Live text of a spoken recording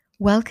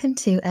Welcome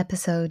to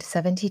episode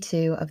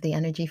 72 of the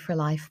Energy for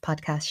Life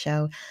podcast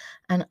show,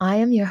 and I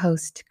am your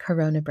host,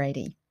 Corona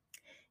Brady.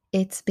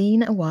 It's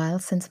been a while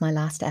since my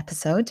last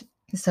episode,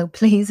 so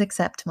please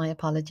accept my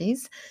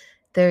apologies.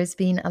 There's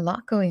been a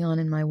lot going on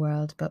in my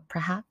world, but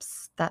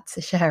perhaps that's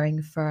a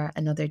sharing for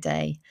another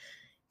day.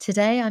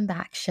 Today, I'm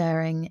back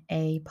sharing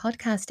a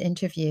podcast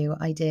interview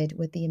I did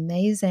with the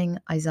amazing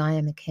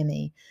Isaiah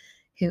McKimmie,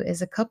 who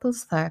is a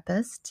couples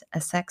therapist,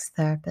 a sex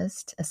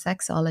therapist, a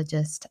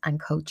sexologist,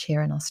 and coach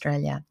here in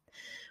Australia.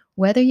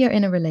 Whether you're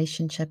in a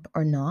relationship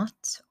or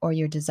not, or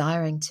you're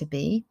desiring to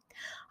be,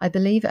 I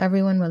believe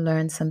everyone will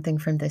learn something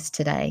from this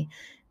today.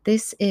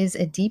 This is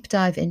a deep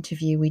dive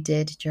interview we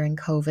did during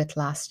COVID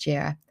last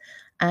year,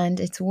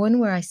 and it's one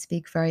where I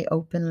speak very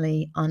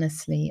openly,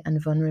 honestly,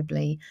 and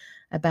vulnerably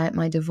about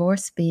my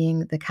divorce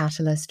being the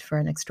catalyst for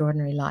an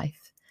extraordinary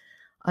life.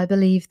 I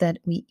believe that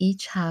we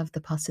each have the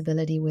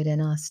possibility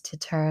within us to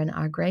turn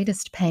our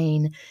greatest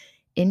pain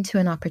into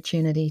an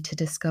opportunity to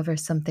discover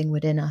something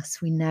within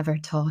us we never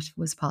thought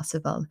was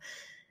possible.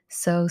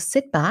 So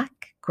sit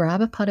back,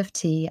 grab a pot of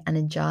tea, and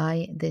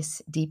enjoy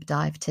this deep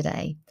dive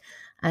today.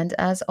 And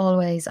as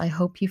always, I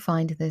hope you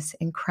find this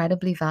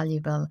incredibly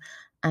valuable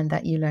and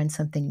that you learn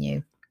something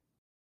new.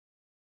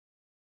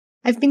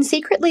 I've been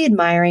secretly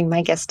admiring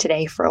my guest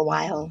today for a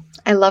while.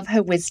 I love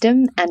her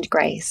wisdom and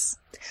grace.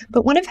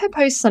 But one of her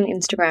posts on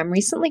Instagram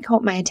recently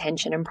caught my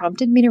attention and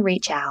prompted me to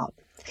reach out.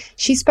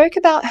 She spoke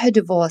about her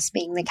divorce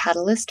being the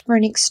catalyst for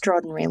an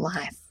extraordinary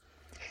life.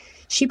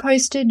 She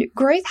posted,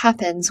 "Growth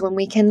happens when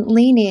we can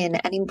lean in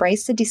and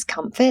embrace the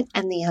discomfort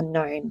and the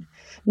unknown.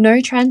 No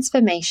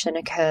transformation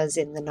occurs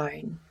in the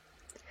known."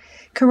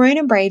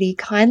 Corona Brady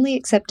kindly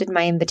accepted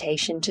my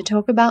invitation to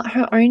talk about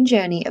her own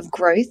journey of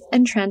growth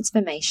and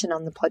transformation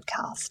on the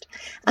podcast.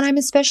 And I'm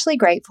especially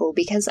grateful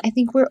because I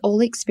think we're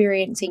all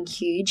experiencing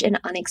huge and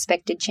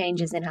unexpected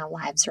changes in our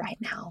lives right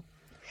now.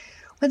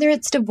 Whether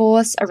it's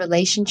divorce, a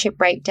relationship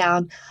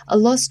breakdown, a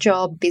lost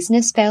job,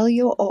 business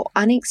failure, or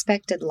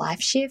unexpected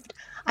life shift,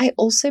 I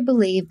also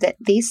believe that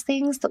these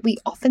things that we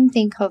often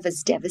think of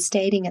as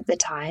devastating at the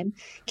time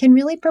can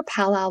really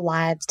propel our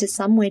lives to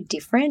somewhere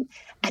different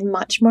and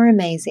much more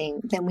amazing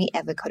than we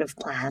ever could have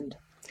planned.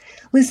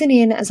 Listen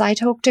in as I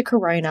talk to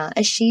Corona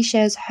as she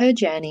shares her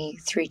journey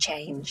through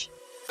change.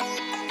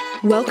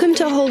 Welcome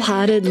to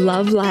Wholehearted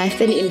Love,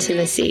 Life and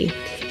Intimacy,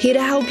 here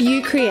to help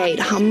you create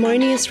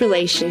harmonious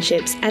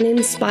relationships and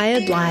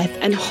inspired life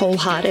and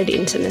wholehearted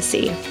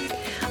intimacy.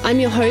 I'm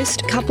your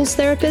host, couples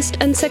therapist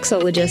and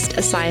sexologist,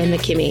 Isaiah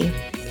McKimmie.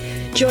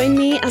 Join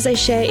me as I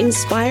share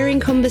inspiring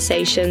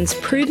conversations,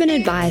 proven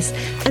advice,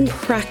 and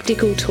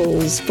practical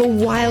tools for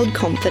wild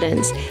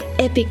confidence,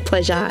 epic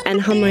pleasure,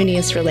 and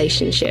harmonious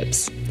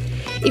relationships.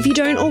 If you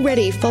don't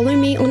already, follow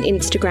me on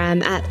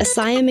Instagram at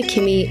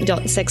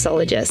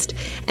isaiahmckimmie.sexologist.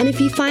 And if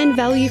you find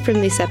value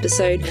from this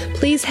episode,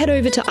 please head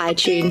over to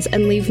iTunes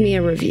and leave me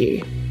a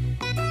review.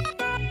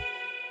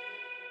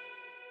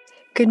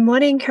 Good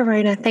morning,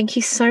 Corona. Thank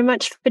you so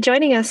much for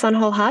joining us on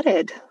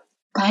Wholehearted.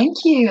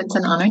 Thank you. It's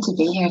an honor to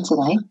be here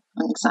today.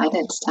 I'm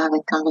excited to have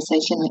a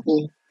conversation with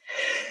you.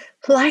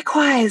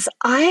 Likewise,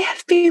 I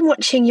have been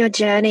watching your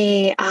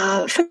journey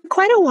for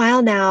quite a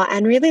while now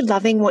and really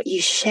loving what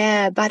you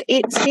share, but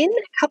it's been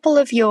a couple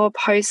of your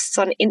posts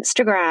on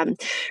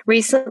Instagram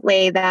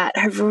recently that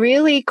have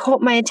really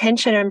caught my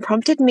attention and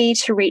prompted me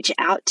to reach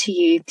out to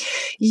you.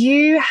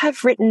 You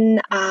have written,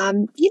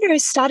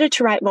 started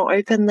to write more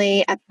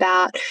openly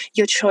about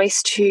your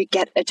choice to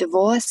get a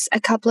divorce a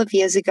couple of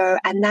years ago,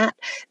 and that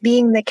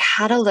being the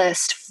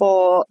catalyst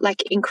for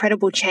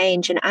incredible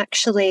change and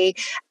actually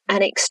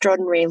an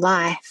extraordinary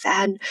life.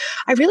 And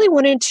I really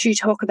wanted to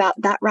talk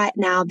about that right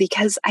now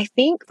because I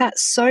think that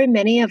so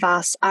many of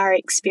us are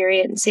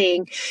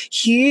experiencing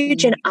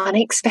huge and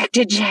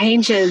unexpected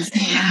changes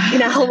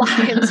in our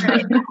lives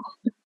right now.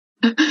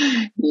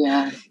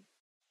 Yeah.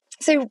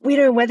 So,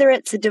 whether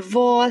it's a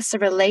divorce, a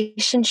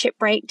relationship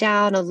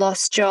breakdown, a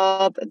lost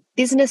job, a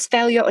business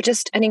failure, or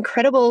just an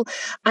incredible,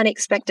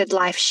 unexpected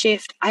life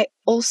shift, I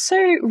also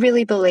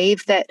really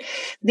believe that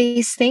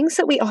these things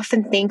that we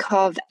often think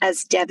of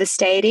as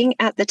devastating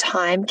at the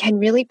time can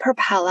really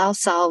propel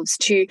ourselves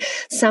to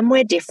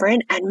somewhere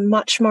different and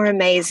much more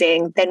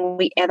amazing than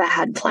we ever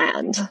had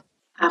planned.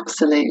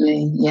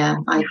 Absolutely. Yeah,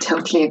 I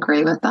totally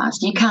agree with that.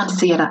 You can't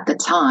see it at the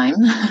time.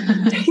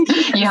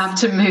 You have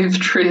to move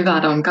through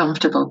that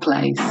uncomfortable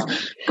place.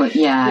 But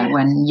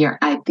when you're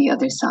out the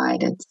other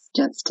side,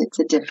 it's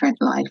a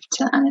different life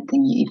to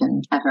anything you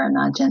even ever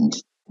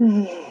imagined.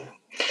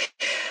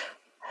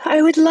 I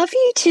would love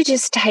you to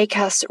just take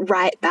us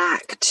right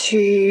back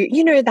to,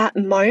 that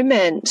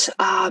moment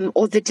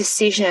or the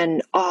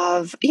decision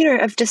of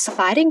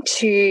deciding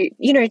to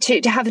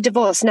have a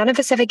divorce. None of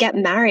us ever get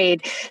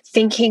married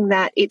thinking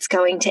that it's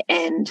going to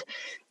end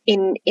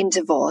in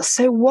divorce.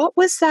 So what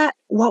was that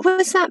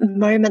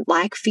moment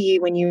like for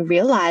you when you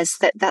realized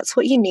that that's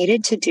what you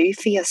needed to do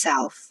for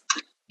yourself?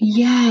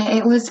 Yeah,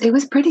 it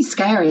was pretty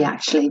scary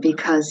actually,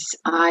 because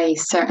I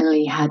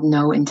certainly had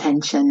no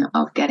intention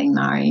of getting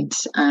married,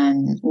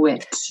 and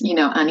with,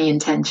 any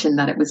intention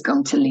that it was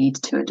going to lead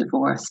to a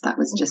divorce. That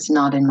was just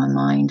not in my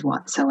mind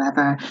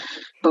whatsoever.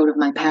 Both of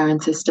my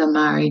parents are still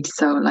married,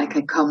 so like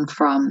I come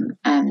from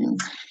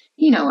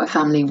a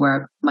family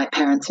where my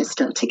parents are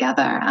still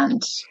together,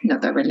 and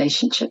their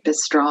relationship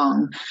is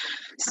strong.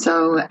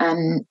 So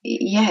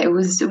yeah, it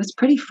was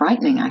pretty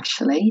frightening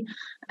actually,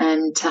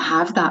 and to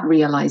have that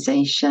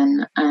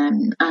realization,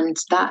 and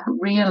that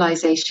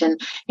realization,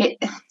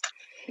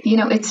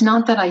 it's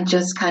not that I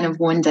just kind of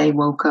one day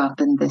woke up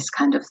and this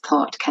kind of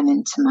thought came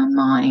into my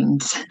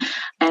mind,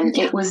 and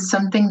Yeah. it was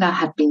something that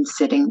had been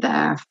sitting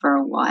there for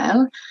a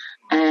while.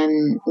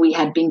 And we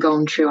had been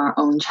going through our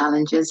own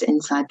challenges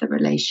inside the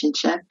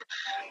relationship,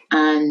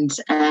 and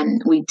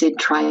we did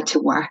try to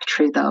work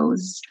through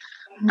those,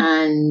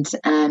 and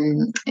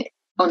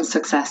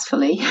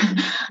unsuccessfully.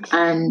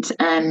 And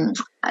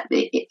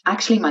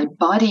actually, my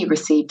body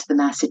received the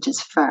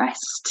messages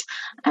first,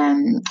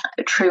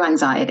 through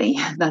anxiety.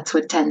 That's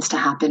what tends to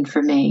happen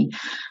for me.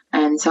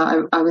 And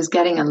so I was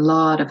getting a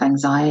lot of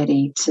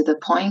anxiety, to the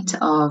point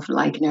of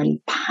like nearly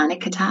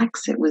panic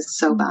attacks. It was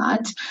so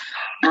bad.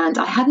 And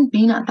I hadn't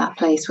been at that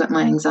place with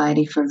my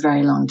anxiety for a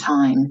very long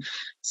time.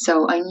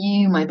 So I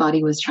knew my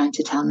body was trying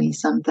to tell me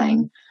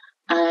something.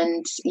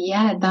 And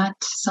yeah, that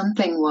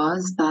something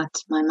was that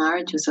my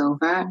marriage was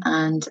over,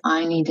 and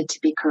I needed to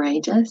be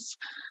courageous,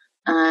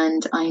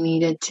 and I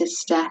needed to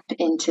step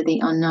into the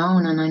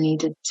unknown, and I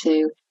needed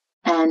to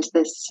end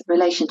this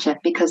relationship,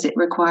 because it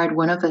required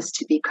one of us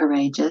to be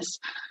courageous.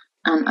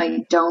 And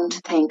I don't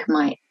think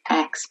my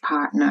ex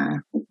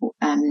partner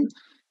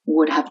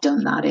would have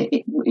done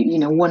that.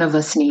 One of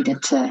us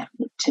needed to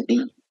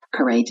be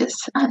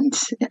courageous and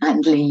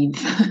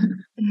leave.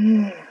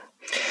 Mm.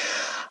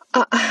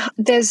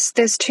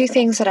 There's two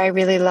things that I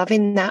really love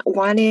in that.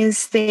 One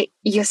is that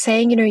you're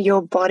saying,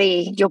 your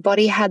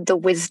body had the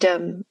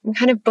wisdom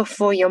kind of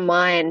before your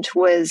mind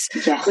was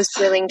Yes.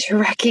 willing to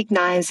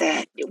recognize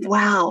it.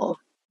 Wow.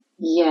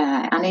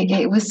 Yeah, and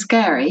it was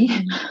scary,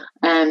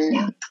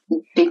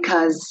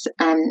 because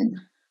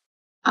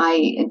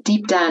I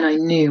deep down I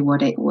knew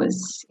what it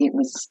was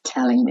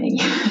telling me,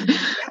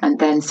 and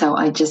then so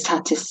I just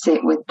had to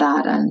sit with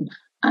that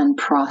and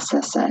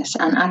process it.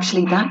 And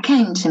actually, that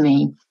came to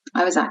me.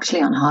 I was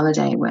actually on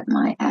holiday with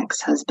my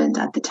ex-husband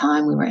at the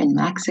time. We were in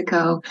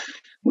Mexico.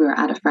 We were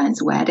at a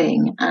friend's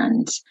wedding,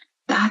 and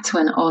that's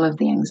when all of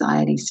the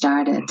anxiety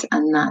started,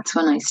 and that's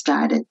when I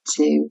started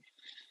to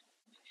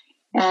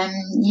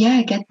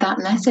get that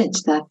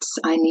message that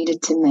I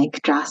needed to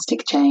make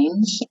drastic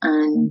change.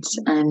 And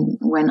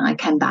when I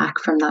came back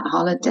from that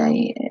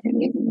holiday,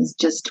 it was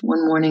just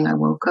one morning I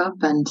woke up,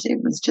 and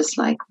it was just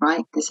like,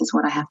 right, this is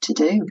what I have to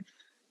do.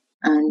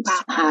 And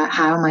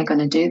how am I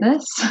going to do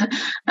this?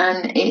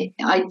 And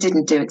I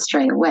didn't do it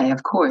straight away.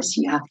 Of course,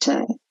 you have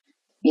to,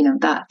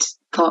 that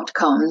thought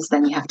comes,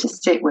 then you have to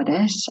sit with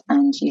it,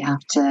 and you have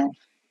to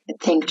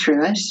think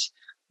through it.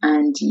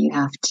 And you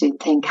have to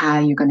think how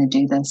you're going to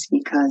do this,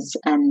 because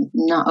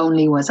not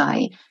only was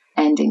I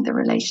ending the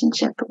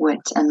relationship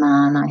with a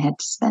man I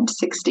had spent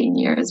 16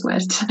 years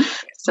with,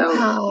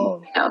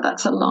 so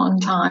that's a long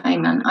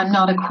time, and I'm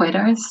not a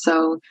quitter.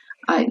 So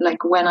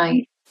when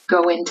I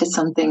go into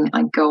something,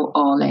 I go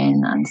all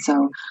in. And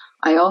so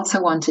I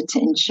also wanted to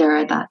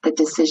ensure that the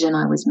decision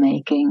I was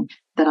making,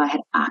 that I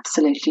had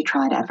absolutely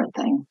tried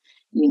everything.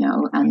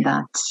 And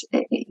that,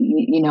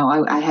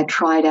 I had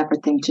tried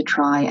everything to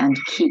try and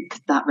keep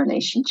that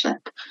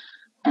relationship.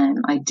 And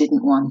I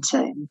didn't want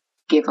to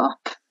give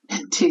up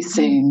too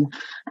soon.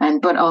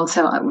 But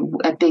also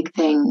a big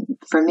thing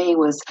for me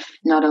was,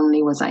 not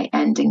only was I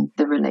ending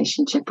the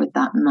relationship with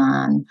that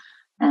man,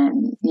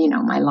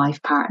 my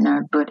life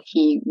partner, but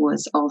he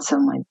was also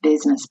my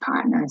business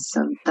partner.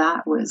 So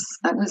that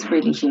was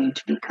really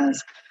huge,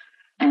 because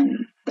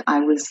I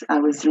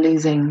was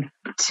losing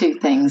two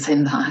things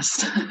in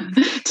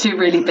that, two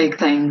really big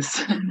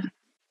things.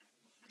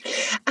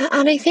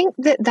 And I think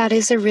that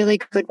is a really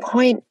good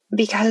point,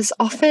 because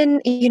often,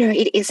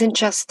 it isn't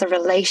just the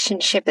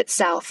relationship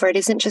itself, or it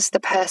isn't just the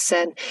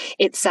person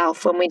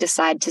itself when we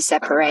decide to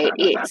separate.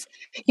 It's,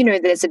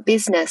 there's a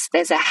business,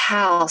 there's a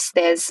house,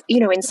 there's,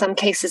 in some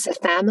cases a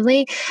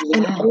family,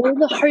 and all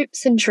the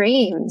hopes and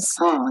dreams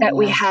that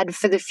we had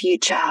for the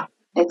future.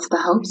 It's the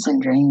hopes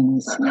and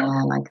dreams.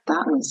 Yeah, like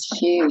that was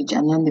huge.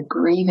 And then the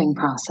grieving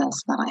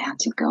process that I had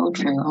to go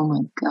through. Oh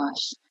my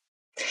gosh.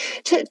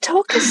 To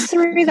talk us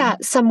through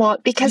that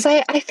somewhat, because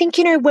I think,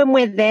 when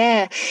we're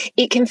there,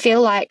 it can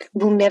feel like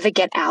we'll never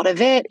get out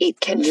of it. It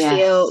can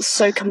feel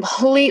so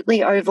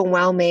completely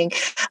overwhelming.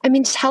 I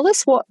mean, tell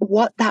us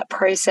what that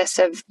process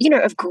of,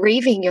 of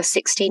grieving your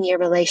 16-year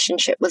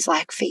relationship was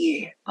like for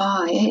you.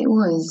 Oh, it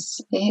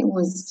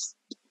was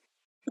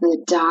the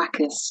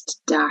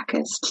darkest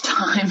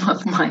time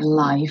of my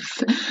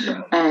life.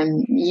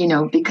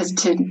 Because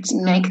to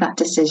make that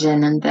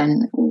decision and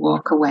then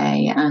walk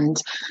away.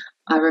 And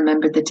I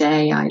remember the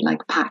day I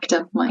packed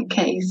up my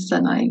case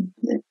and I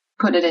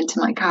put it into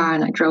my car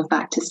and I drove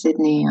back to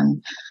Sydney,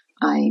 and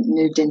I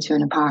moved into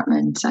an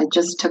apartment. I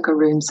just took a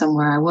room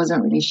somewhere. I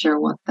wasn't really sure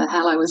what the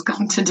hell I was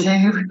going to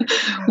do,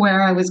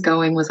 where I was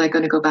going. Was I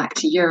going to go back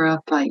to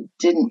Europe? I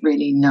didn't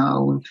really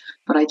know,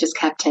 but I just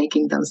kept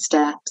taking those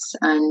steps.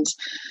 And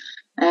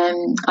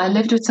I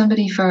lived with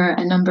somebody for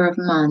a number of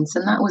months,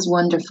 and that was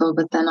wonderful.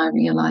 But then I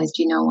realized,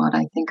 you know what,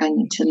 I think I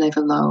need to live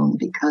alone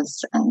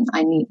because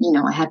I need,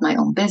 I had my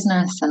own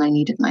business and I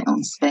needed my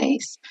own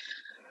space.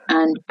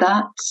 And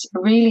that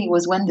really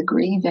was when the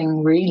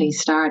grieving really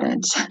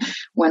started,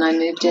 when I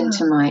moved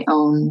into my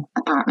own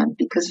apartment.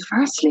 Because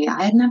firstly,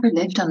 I had never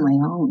lived on my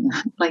own,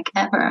 like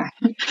ever,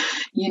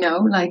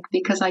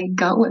 because I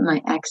got with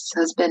my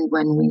ex-husband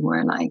when we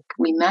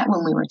met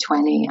when we were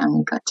 20 and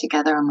we got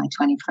together on my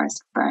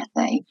 21st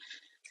birthday.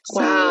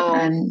 So, Wow.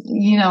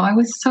 I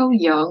was so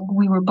young.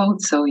 We were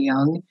both so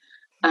young.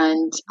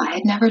 And I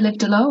had never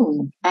lived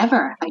alone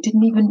ever. I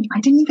didn't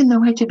even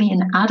know how to be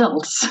an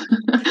adult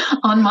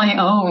on my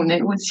own.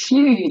 It was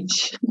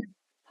huge.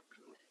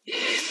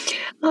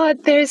 Oh,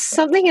 there's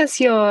something as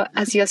you're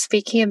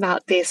speaking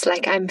about this,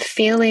 like I'm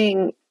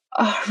feeling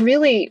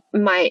really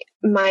my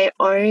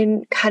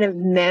own kind of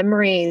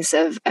memories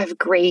of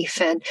grief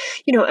and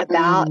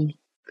about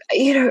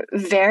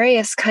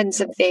various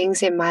kinds of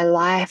things in my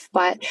life,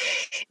 but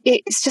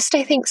it's just,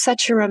 I think,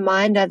 such a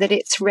reminder that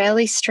it's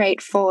rarely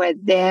straightforward.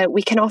 There,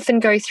 we can often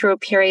go through a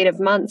period of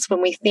months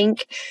when we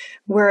think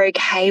we're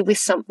okay with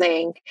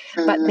something,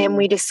 but then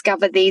we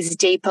discover these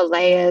deeper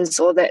layers,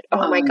 or that,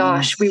 oh my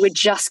gosh, we were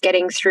just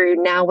getting through,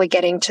 now we're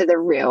getting to the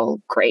real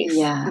grief.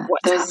 Yeah,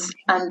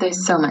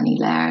 there's so many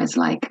layers.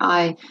 Like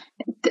I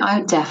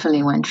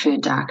definitely went through a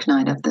dark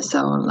night of the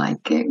soul.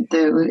 Like it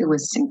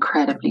was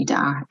incredibly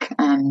dark,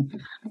 and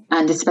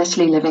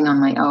especially living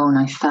on my own,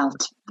 I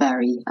felt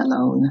very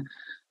alone,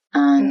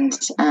 and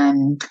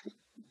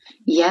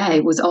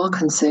it was all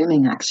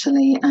consuming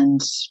actually.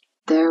 And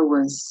there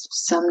was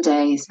some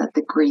days that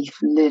the grief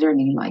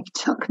literally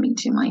took me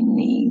to my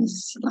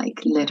knees,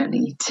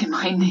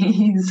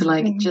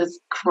 just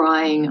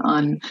crying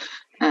on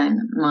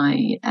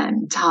my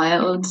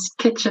tiled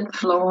kitchen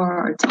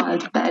floor or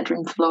tiled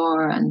bedroom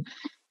floor, and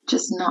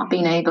just not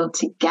being able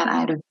to get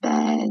out of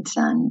bed,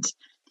 and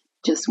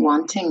just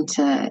wanting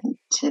to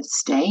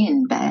stay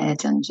in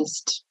bed. And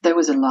just, there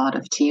was a lot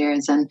of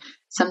tears, and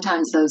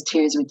sometimes those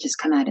tears would just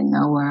come out of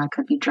nowhere. I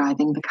could be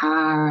driving the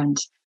car and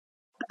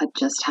I'd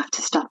just have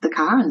to stop the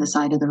car on the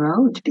side of the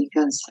road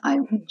because I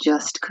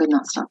just could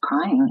not stop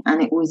crying.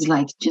 And it was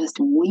just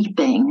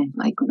weeping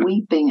and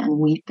weeping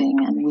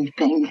and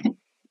weeping.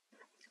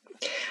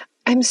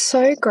 I'm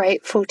so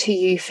grateful to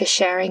you for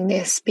sharing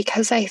this,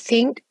 because I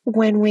think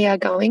when we are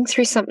going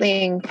through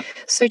something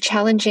so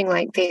challenging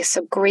like this,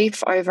 a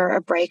grief over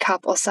a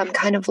breakup or some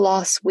kind of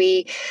loss,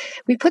 we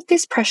put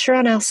this pressure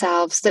on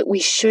ourselves that we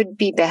should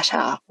be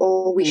better,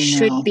 or we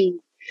should be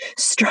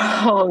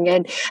strong,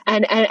 and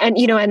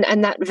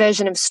that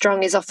version of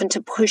strong is often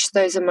to push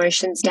those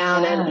emotions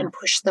down and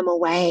push them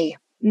away.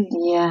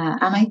 Yeah,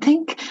 and I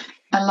think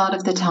a lot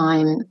of the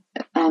time,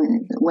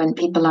 when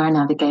people are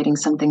navigating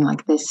something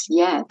like this,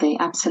 they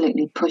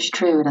absolutely push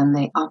through it and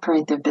they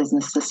operate their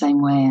business the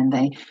same way and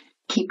they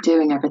keep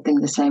doing everything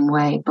the same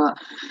way. But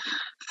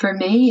for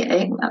me,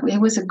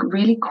 it was a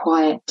really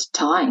quiet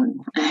time.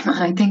 And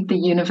I think the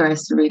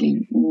universe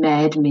really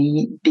made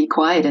me be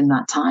quiet in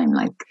that time.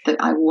 That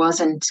I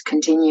wasn't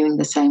continuing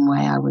the same way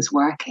I was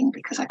working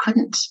because I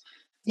couldn't.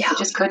 I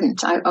just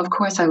couldn't. Of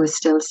course, I was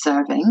still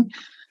serving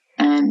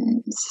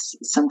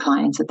some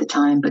clients at the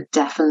time, but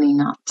definitely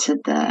not to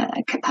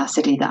the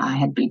capacity that I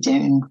had been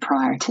doing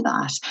prior to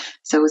that.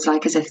 So it was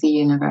as if the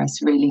universe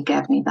really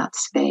gave me that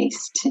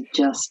space to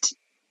just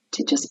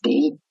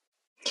be.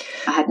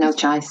 I had no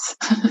choice.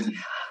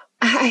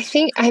 I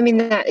think,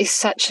 that is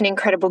such an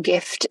incredible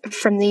gift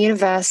from the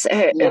universe.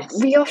 Yes.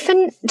 We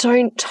often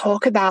don't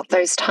talk about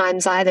those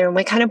times either, and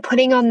we're kind of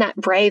putting on that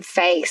brave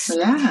face.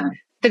 Yeah.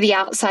 For the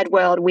outside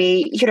world,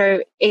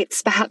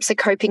 it's perhaps a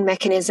coping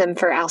mechanism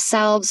for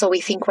ourselves, or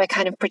we think we're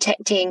kind of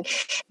protecting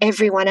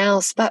everyone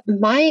else. But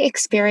my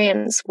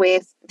experience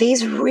with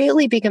these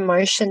really big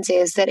emotions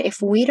is that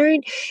if we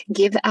don't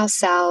give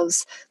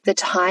ourselves the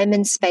time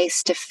and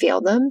space to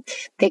feel them,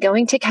 they're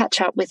going to catch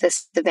up with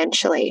us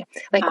eventually.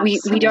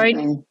 We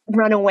don't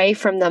run away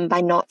from them by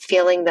not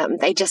feeling them.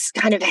 They just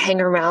kind of hang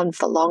around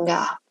for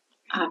longer.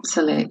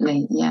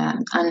 Absolutely, yeah.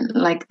 And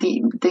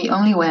the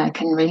only way I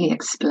can really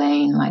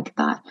explain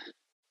that,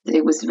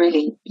 it was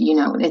really,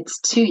 it's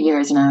 2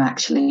 years now,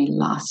 actually,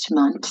 last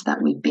month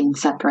that we've been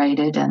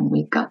separated, and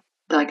we got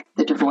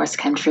the divorce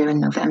came through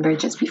in November,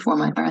 just before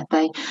my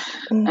birthday.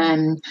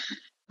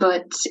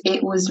 But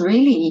it was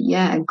really,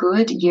 a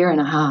good year and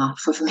a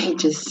half of me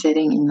just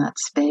sitting in that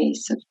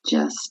space of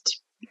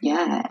just,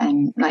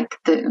 and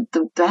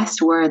the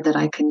best word that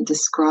I can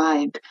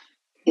describe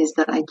is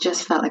that I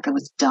just felt like I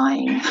was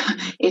dying.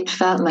 It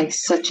felt like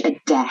such a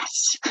death.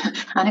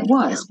 And it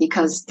was,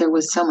 because there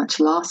was so much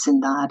loss in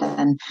that.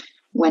 And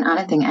when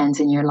anything ends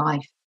in your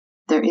life,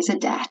 there is a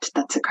death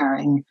that's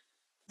occurring.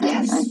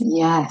 Yes. And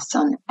yes,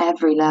 on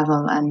every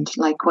level. And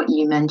like what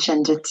you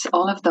mentioned, it's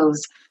all of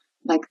those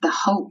like the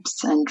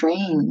hopes and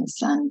dreams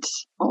and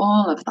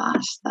all of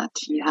that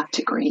you have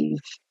to grieve.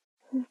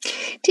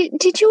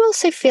 Did you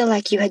also feel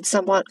like you had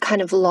somewhat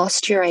kind of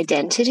lost your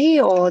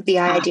identity, or the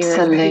idea of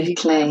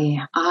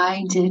Absolutely.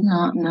 I did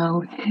not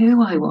know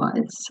who I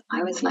was.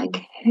 I was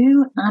like,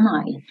 who am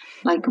I?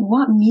 Like,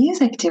 what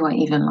music do I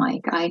even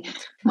like?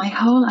 My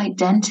whole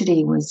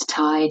identity was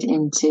tied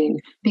into,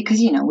 because,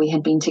 we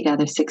had been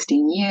together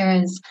 16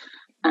 years.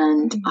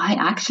 And I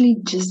actually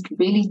just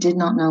really did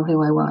not know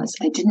who I was.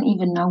 I didn't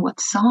even know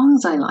what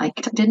songs I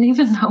liked. I didn't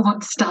even know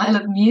what style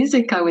of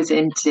music I was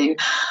into.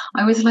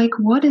 I was like,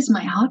 what is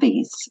my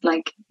hobbies?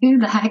 Like, who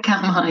the heck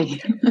am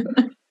I?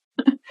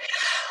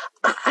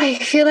 I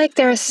feel like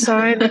there are so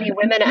many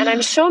women, and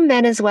I'm sure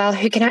men as well,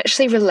 who can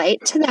actually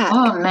relate to that.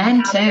 Oh,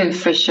 men too,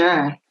 for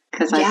sure.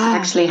 Because I've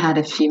actually had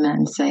a few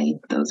men say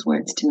those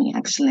words to me,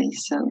 actually.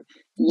 So,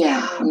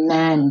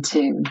 men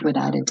too,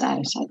 without a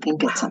doubt. I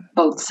think it's on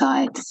both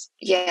sides.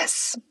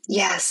 Yes.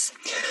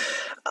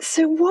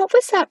 So what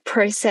was that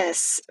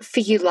process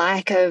for you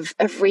like of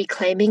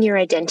reclaiming your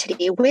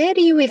identity? Where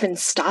do you even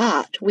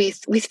start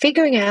with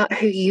figuring out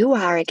who you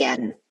are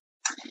again?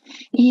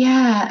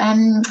 Yeah,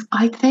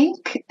 I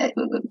think, a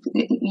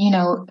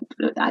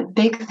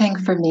big thing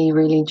for me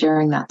really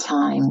during that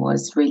time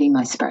was really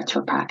my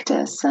spiritual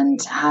practice,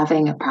 and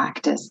having a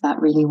practice that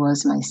really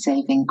was my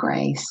saving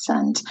grace,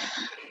 and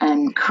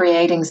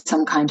creating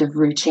some kind of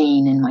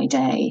routine in my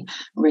day,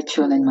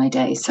 ritual in my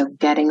day. So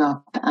getting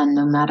up, and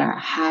no matter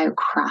how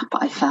crap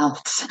I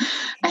felt,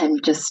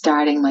 and just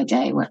starting my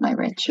day with my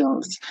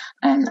rituals,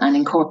 and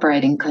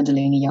incorporating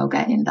Kundalini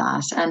yoga in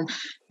that. And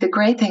the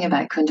great thing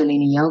about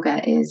Kundalini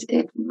yoga is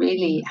it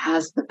really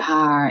has the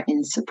power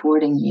in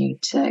supporting you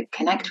to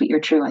connect with your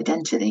true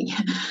identity.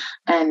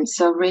 And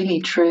so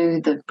really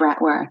through the breath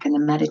work and the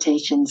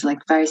meditations, like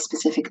very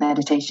specific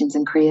meditations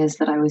and kriyas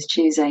that I was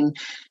choosing,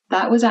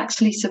 that was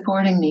actually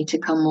supporting me to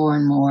come more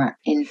and more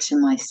into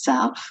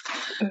myself,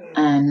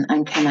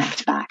 and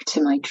connect back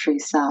to my true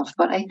self.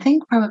 But I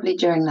think probably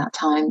during that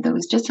time, there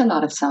was just a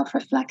lot of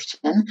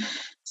self-reflection.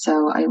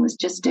 So I was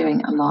just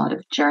doing a lot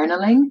of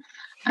journaling,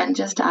 and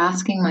just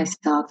asking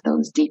myself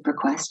those deeper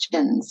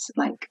questions,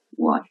 like,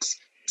 what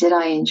did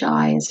I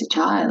enjoy as a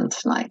child?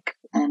 Like,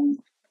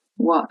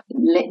 what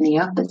lit me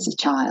up as a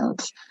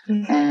child?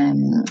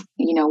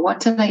 What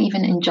did I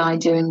even enjoy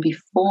doing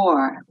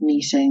before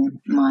meeting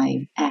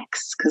my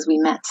ex? Because we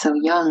met so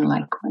young,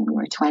 like when we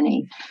were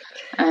 20.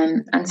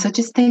 And so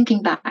just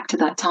thinking back to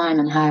that time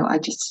and how I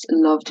just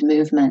loved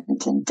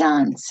movement and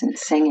dance and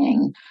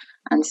singing.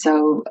 And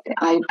so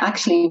I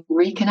actually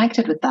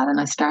reconnected with that, and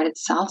I started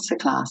salsa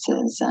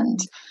classes,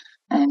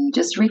 and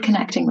just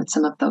reconnecting with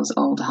some of those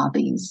old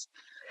hobbies.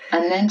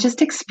 And then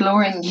just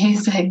exploring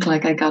music,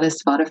 like I got a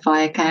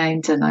Spotify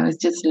account, and I was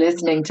just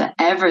listening to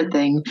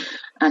everything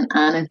and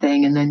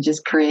anything, and then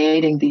just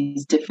creating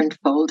these different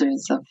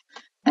folders of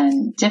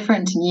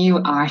different new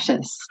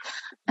artists,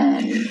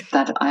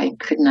 that I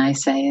could now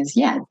say is,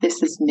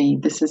 this is me.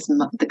 This is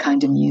the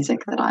kind of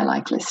music that I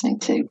like listening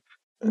to.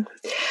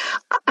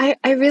 I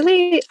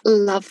really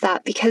love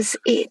that, because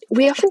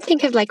we often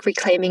think of like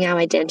reclaiming our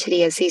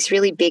identity as these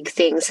really big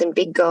things and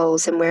big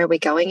goals and where we're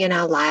going in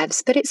our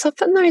lives, but it's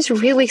often those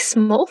really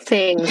small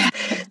things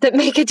that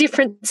make a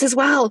difference as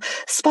well.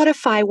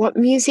 Spotify, what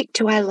music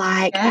do I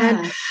like?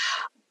 Yeah. And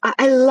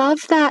I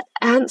love that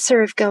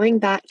answer of going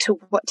back to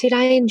what did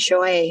I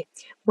enjoy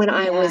when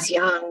I was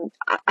young.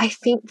 I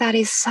think that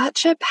is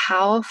such a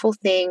powerful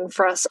thing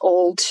for us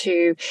all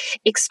to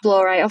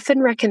explore. I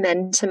often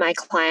recommend to my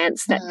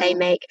clients that they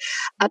make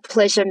a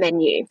pleasure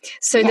menu.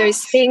 So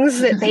those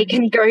things that they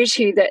can go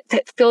to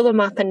that fill them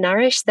up and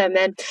nourish them.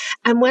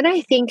 And when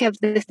I think of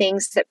the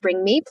things that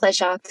bring me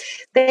pleasure,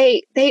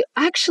 they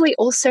actually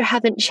also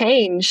haven't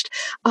changed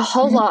a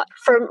whole lot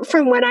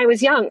from when I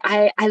was young.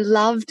 I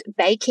loved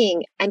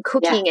baking and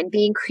cooking and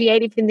being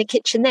creative in the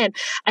kitchen then.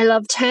 I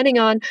loved turning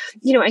on,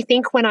 I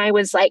think when I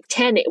was like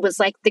 10, it was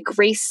like the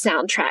Grease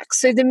soundtrack.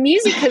 So the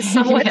music has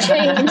somewhat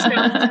changed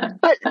now.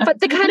 But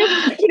the kind of,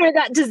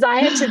 that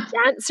desire to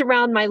dance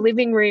around my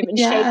living room and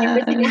shake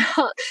everything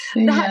out,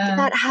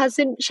 that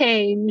hasn't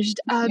changed.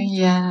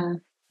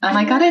 And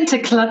I got into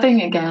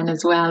clubbing again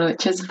as well,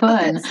 which is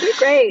fun. That's so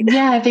great.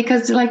 Yeah,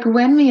 because like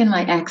when me and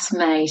my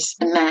ex-mate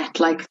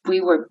met, like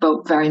we were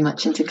both very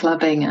much into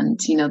clubbing, and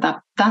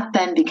that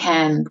then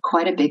became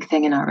quite a big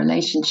thing in our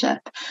relationship.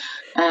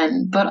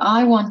 But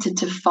I wanted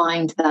to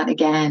find that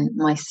again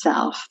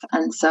myself,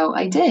 and so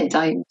I did.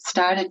 I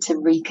started to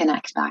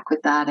reconnect back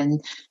with that,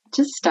 and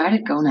just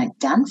started going out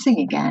dancing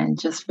again,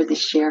 just for the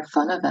sheer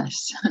fun of it.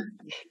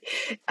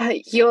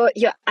 Your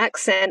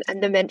accent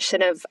and the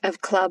mention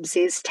of clubs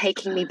is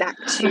taking me back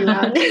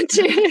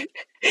to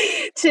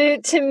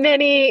to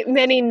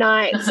many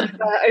nights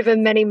over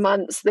many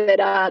months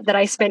that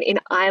I spent in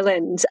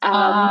Ireland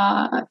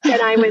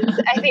when I was,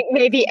 I think,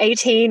 maybe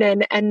 18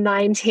 and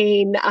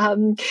 19,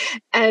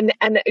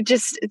 and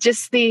just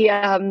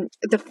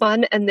the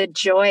fun and the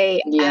joy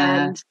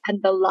and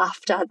the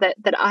laughter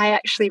that I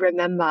actually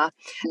remember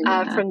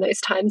from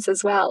those times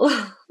as well.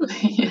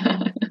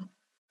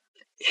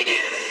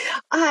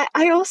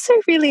 I also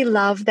really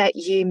love that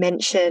you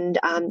mentioned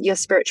your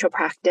spiritual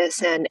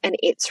practice and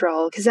its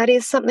role, because that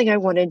is something I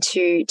wanted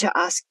to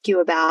ask you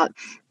about.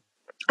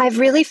 I've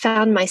really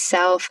found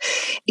myself,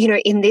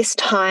 in this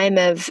time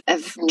of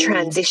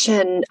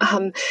transition,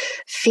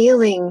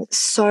 feeling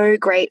so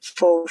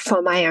grateful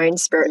for my own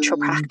spiritual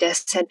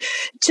practice, and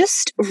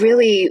just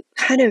really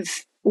kind of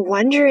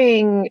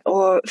wondering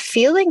or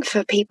feeling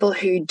for people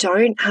who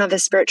don't have a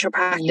spiritual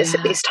practice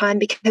at this time,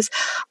 because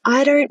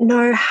I don't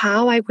know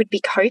how I would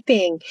be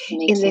coping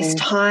in this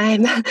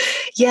time.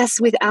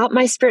 Yes, without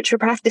my spiritual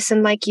practice.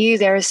 And like you,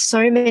 there are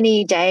so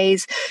many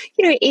days,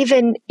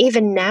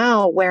 even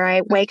now, where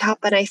I wake up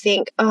and I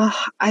think, oh,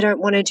 I don't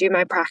want to do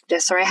my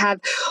practice, or I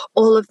have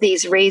all of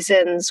these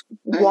reasons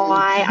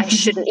why I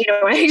shouldn't,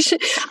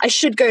 I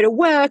should go to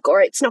work, or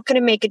it's not going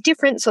to make a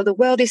difference, or the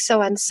world is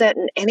so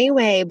uncertain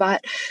anyway.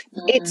 But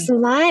it's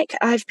like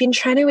I've been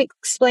trying to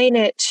explain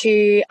it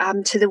to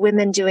the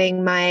women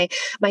doing my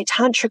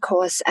Tantra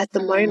course at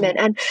the moment,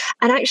 and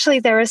actually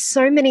there are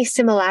so many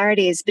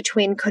similarities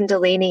between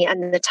Kundalini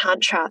and the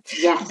Tantra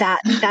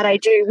that I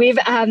do. We've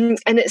and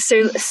it's so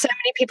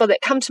many people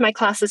that come to my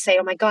classes say,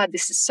 "Oh my God,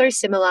 this is so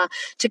similar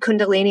to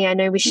Kundalini." I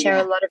know we share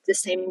a lot of the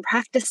same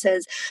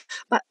practices,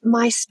 but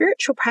my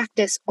spiritual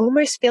practice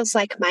almost feels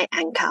like my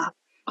anchor.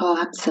 Oh,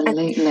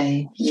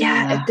 absolutely.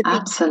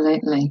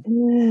 Absolutely.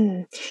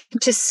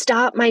 To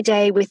start my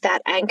day with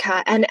that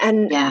anchor, and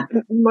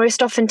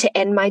most often to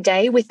end my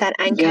day with that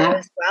anchor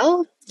as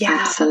well.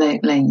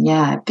 Absolutely.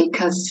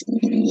 Because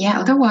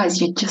otherwise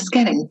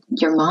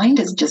your mind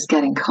is just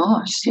getting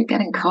caught. You're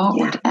getting caught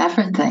with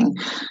everything.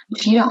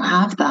 If you don't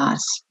have that,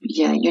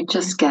 you're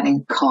just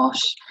getting caught.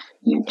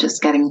 You're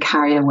just getting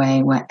carried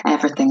away with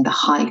everything, the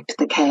hype,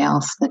 the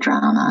chaos, the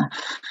drama.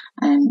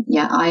 And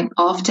I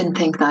often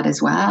think that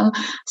as well,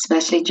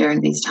 especially during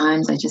these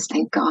times. I just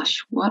think,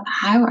 gosh,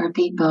 how are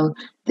people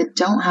that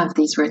don't have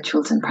these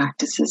rituals and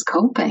practices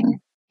coping?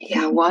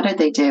 What are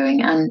they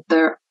doing? And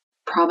they're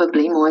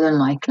probably more than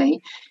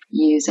likely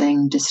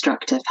using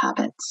destructive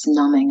habits,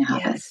 numbing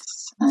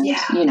habits. And,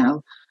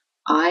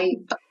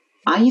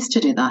 I used to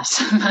do that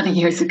many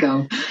years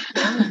ago.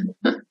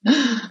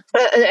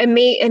 And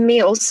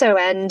me also,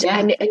 and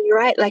you're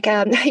right. Like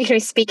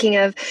speaking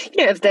of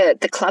of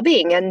the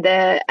clubbing and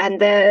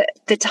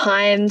the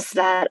times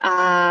that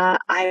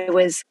I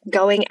was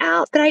going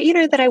out,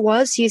 that I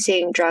was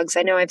using drugs.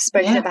 I know I've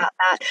spoken about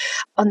that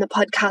on the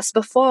podcast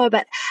before,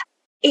 but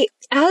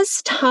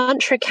as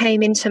Tantra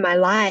came into my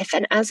life,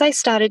 and as I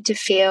started to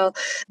feel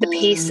the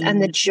peace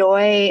and the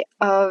joy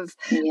of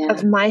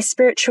my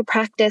spiritual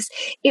practice,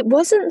 it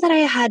wasn't that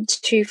I had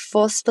to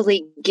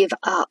forcefully give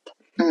up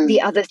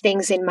the other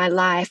things in my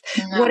life.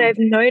 What I've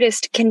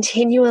noticed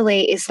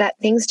continually is that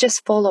things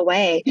just fall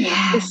away.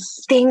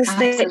 Things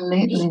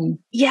absolutely.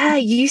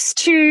 that used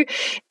to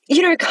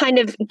kind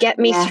of get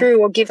me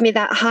through or give me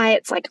that high.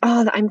 It's like,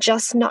 oh, I'm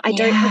just not, I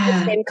don't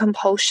have the same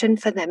compulsion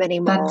for them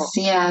anymore.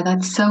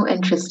 That's so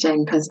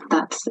interesting, because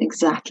that's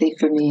exactly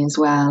for me as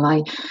well.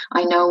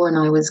 I know when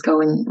I was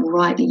going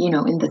right,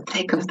 in the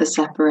thick of the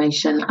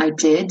separation, I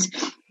did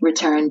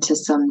return to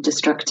some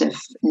destructive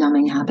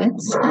numbing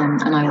habits,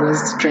 and I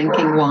was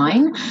drinking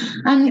wine.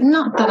 And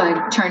not that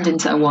I turned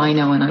into a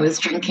wino and I was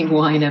drinking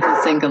wine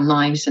every single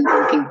night and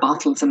drinking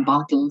bottles and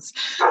bottles.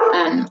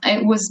 And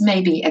it was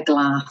maybe a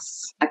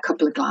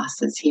couple of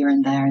glasses here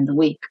and there in the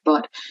week,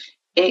 but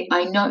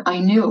I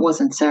knew it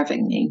wasn't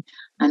serving me,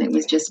 and it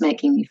was just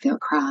making me feel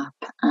crap.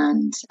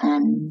 And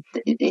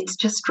it's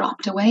just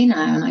dropped away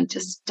now, and I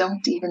just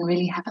don't even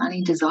really have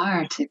any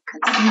desire to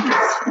consume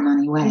it in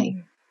any way.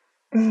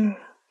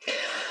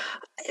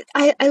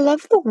 I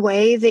love the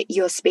way that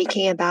you're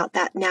speaking about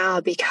that now,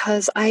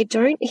 because I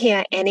don't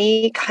hear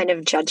any kind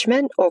of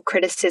judgment or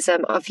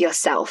criticism of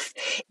yourself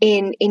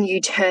in you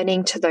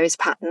turning to those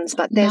patterns,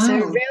 but there's a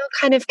real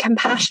kind of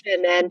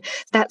compassion, and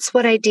that's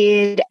what I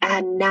did,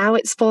 and now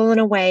it's fallen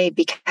away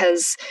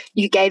because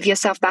you gave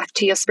yourself back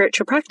to your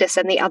spiritual practice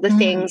and the other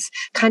things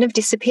kind of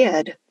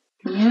disappeared.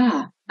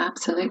 Yeah,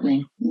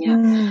 absolutely.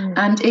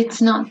 And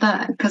it's not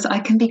that, because I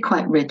can be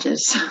quite rigid.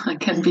 I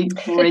can be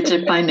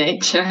rigid by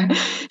nature.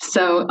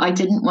 So I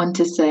didn't want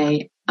to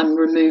say I'm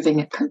removing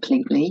it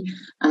completely.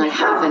 And I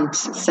haven't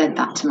said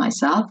that to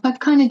myself. I've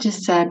kind of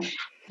just said,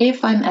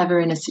 if I'm ever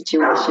in a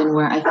situation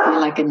where I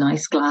feel like a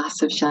nice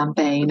glass of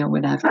champagne or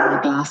whatever, or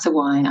a glass of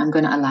wine, I'm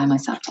going to allow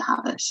myself to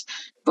have it.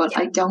 But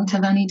I don't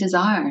have any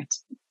desire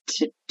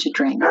to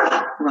drink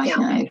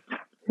right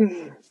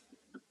now.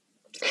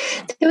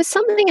 There was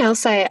something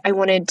else I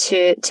wanted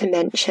to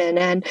mention,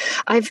 and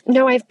I've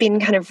been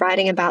kind of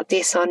writing about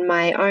this on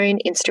my own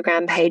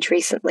Instagram page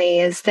recently,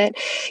 is that,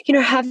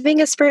 having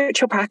a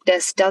spiritual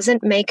practice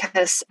doesn't make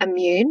us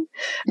immune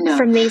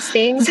from these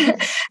things,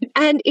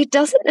 and it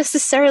doesn't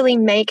necessarily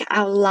make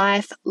our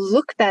life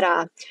look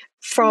better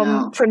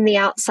from the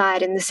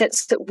outside, in the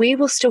sense that we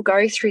will still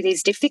go through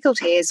these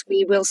difficulties.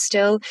 We will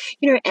still,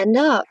 end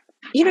up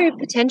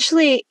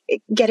potentially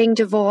getting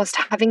divorced,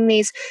 having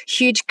these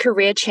huge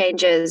career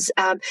changes,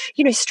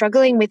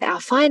 struggling with our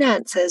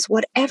finances,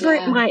 whatever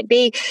it might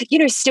be,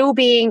 still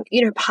being,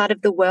 part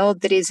of the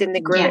world that is in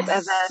the grip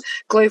of a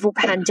global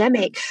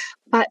pandemic.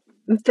 But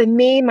for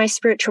me, my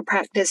spiritual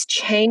practice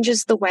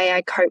changes the way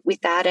I cope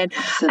with that. And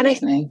I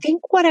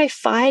think what I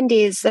find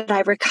is that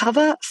I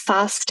recover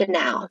faster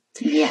now.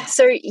 Yes.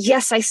 So,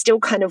 yes, I still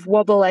kind of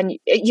wobble and,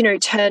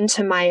 turn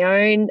to my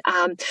own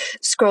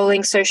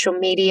scrolling social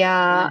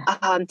media,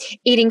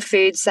 eating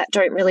foods that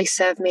don't really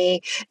serve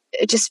me,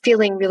 just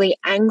feeling really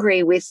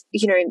angry with,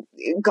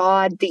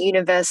 God, the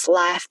universe,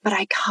 life. But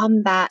I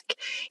come back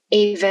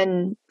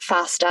even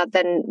faster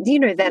than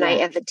I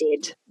ever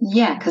did.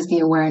 Yeah, because the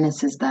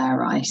awareness is there,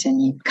 right?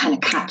 And you kind of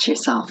catch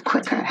yourself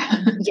quicker.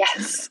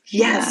 Yes.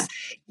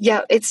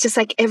 Yeah, it's just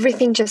like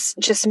everything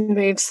just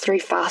moves through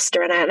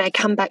faster, and I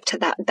come back to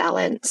that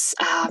balance,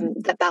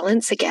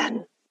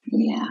 again.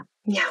 Yeah.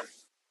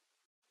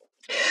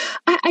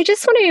 I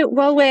just want to,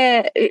 while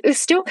we're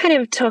still kind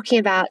of talking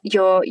about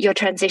your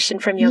transition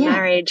from your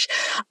marriage,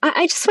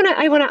 I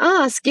want to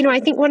ask, I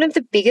think one of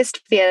the biggest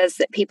fears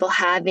that people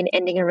have in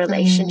ending a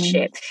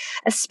relationship,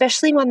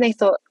 especially one they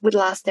thought would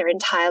last their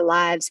entire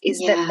lives, is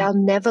that they'll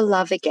never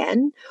love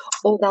again,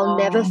 or they'll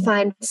never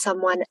find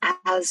someone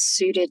as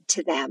suited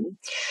to them.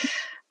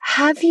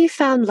 Have you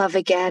found love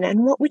again?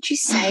 And what would you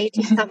say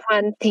to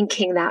someone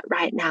thinking that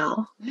right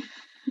now?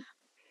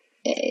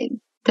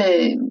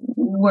 The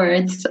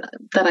words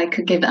that I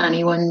could give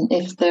anyone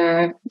if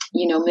they're,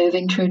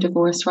 moving through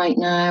divorce right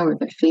now, or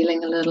they're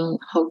feeling a little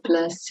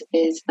hopeless,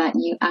 is that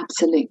you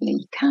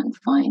absolutely can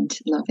find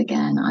love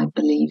again. I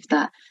believe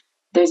that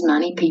there's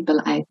many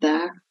people out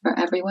there for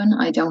everyone.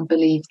 I don't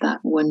believe that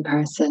one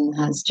person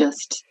has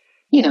just,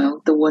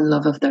 the one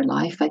love of their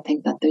life. I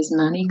think that there's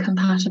many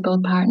compatible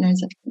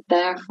partners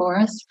there for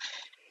us.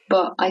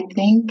 But I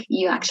think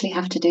you actually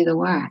have to do the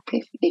work.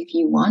 If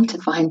you want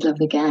to find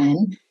love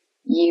again,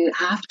 you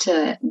have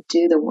to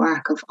do the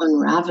work of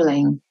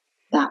unraveling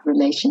that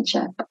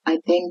relationship. I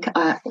think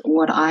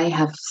what I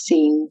have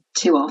seen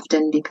too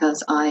often,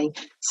 because I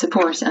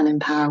support and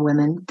empower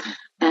women,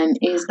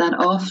 is that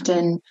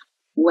often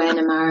when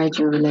a marriage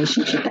or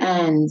relationship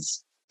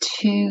ends,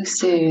 too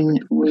soon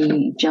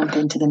we jump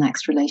into the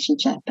next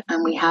relationship,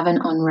 and we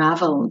haven't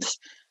unraveled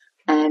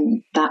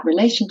that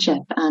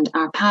relationship and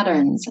our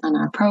patterns and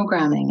our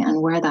programming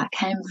and where that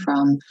came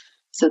from,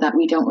 so that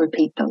we don't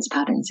repeat those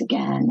patterns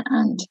again.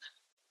 And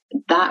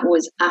that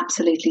was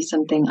absolutely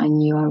something I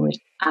knew I would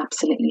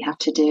absolutely have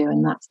to do.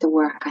 And that's the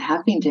work I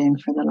have been doing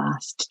for the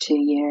last 2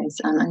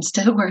 years. And I'm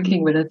still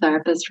working with a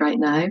therapist right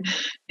now,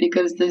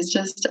 because there's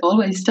just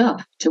always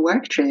stuff to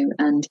work through.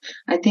 And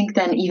I think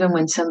then even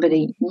when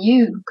somebody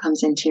new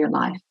comes into your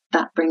life,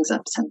 that brings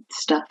up some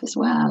stuff as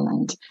well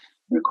and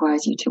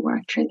requires you to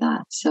work through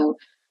that. So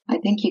I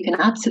think you can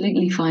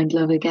absolutely find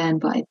love again,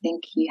 but I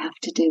think you have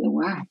to do the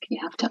work. You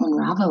have to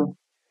unravel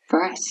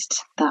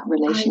first that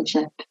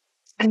relationship.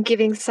 I'm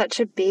giving such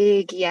a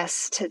big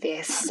yes to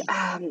this.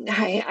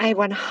 I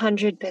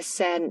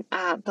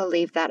 100%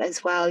 believe that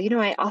as well.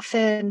 I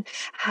often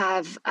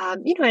have,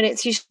 and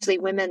it's usually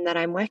women that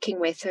I'm working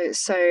with.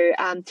 So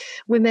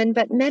women,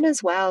 but men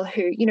as well,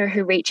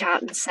 who reach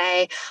out and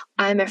say,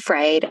 I'm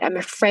afraid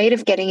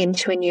of getting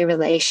into a new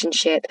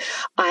relationship.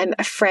 I'm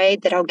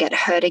afraid that I'll get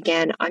hurt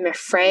again. I'm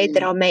afraid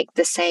that I'll make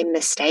the same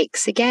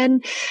mistakes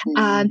again.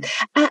 And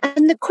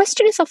the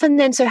question is often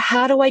then, so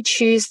how do I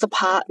choose the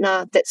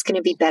partner that's going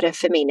to be better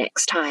for me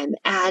next time?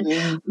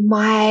 And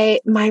my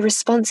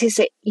response is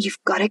that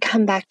you've got to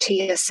come back to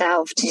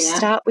yourself, to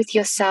start with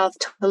yourself,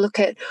 to look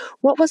at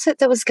what was it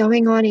that was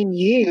going on in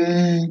you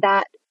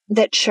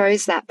that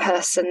chose that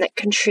person, that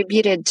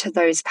contributed to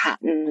those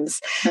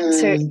patterns.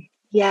 So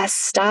yes,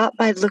 start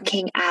by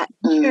looking at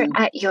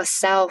at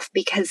yourself,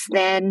 because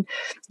then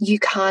you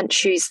can't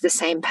choose the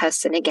same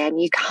person again.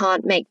 You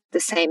can't make the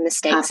same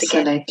mistakes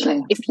again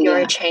if you're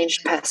a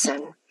changed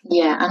person.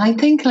 Yeah, and I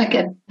think like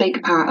a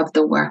big part of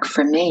the work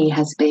for me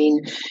has been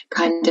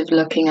kind of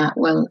looking at,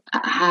 well,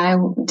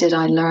 how did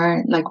I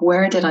learn, like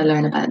where did I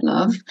learn about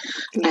love?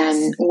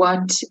 And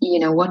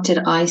what did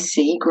I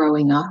see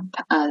growing up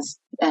as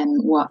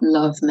what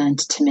love meant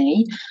to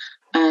me?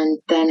 And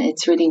then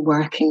it's really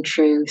working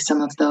through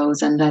some of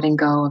those and letting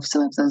go of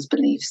some of those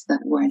beliefs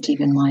that weren't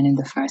even mine in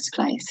the first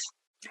place.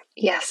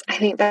 Yes, I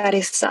think that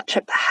is such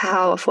a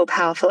powerful,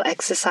 powerful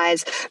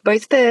exercise,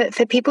 both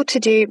for people to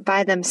do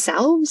by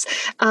themselves,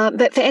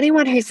 but for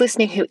anyone who's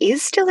listening who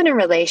is still in a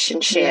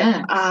relationship,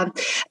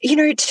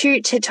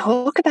 to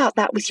talk about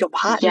that with your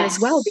partner as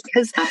well,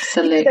 because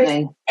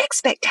those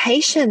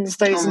expectations,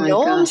 those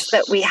norms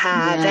that we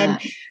have, and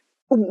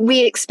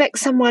we expect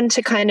someone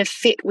to kind of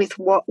fit with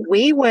what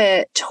we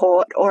were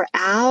taught or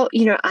our,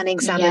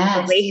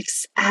 unexamined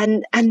beliefs,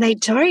 and they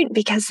don't,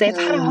 because they've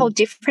had a whole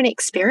different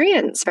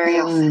experience very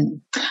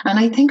often. And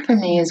I think for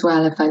me as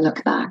well, if I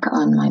look back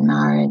on my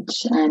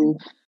marriage and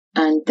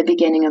the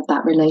beginning of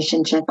that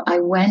relationship, I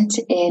went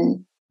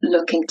in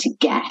looking to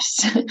get,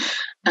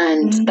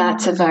 and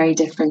that's a very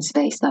different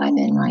space that I'm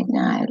in right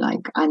now.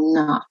 Like, I'm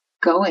not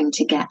going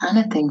to get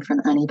anything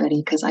from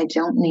anybody because I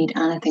don't need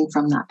anything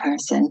from that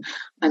person.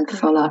 I'm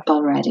full up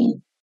already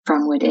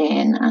from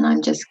within, and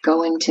I'm just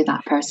going to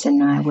that person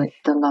now with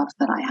the love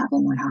that I have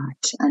in my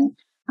heart, and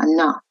I'm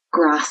not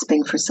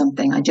grasping for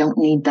something. I don't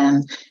need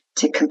them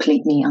to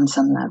complete me on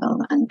some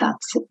level, and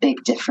that's a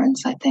big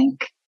difference, I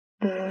think.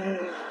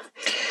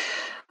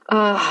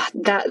 Oh,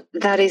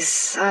 that is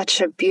such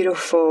a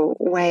beautiful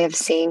way of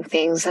seeing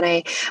things.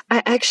 And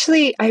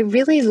I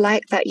really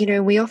like that,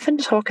 we often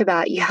talk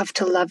about you have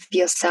to love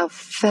yourself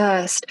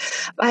first.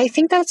 I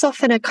think that's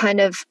often a kind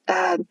of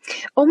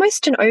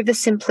almost an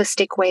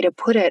oversimplistic way to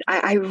put it.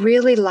 I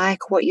really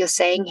like what you're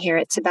saying here.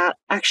 It's about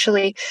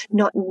actually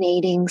not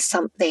needing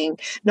something,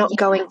 not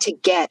going to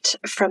get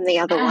from the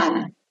other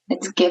one.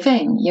 It's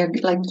giving. You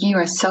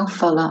are so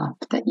full up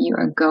that you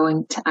are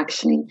going to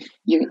actually,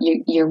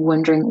 you're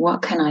wondering,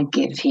 what can I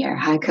give here?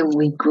 How can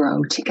we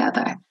grow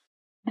together?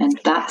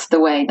 And that's the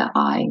way that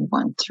I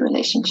want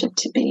relationship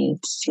to be.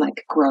 It's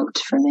like growth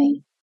for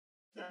me.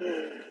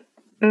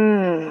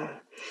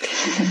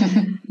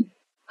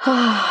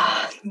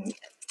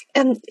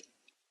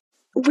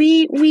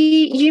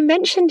 You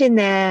mentioned in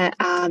there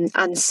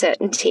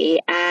uncertainty,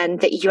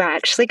 and that you are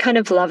actually kind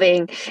of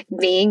loving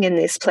being in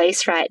this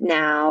place right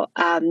now,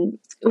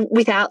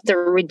 without the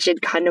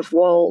rigid kind of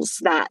walls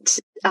that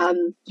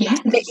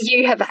that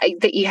you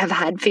have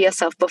had for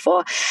yourself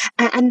before,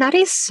 and that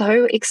is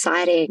so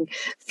exciting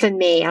for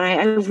me. And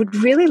I would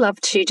really love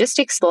to just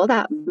explore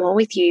that more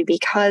with you,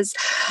 because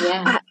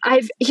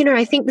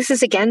I think this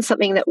is again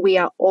something that we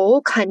are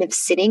all kind of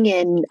sitting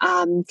in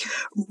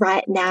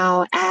right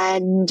now,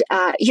 and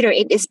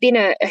it has been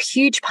a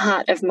huge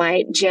part of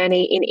my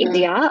journey in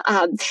India.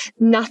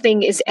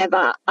 Nothing is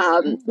ever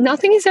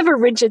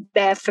rigid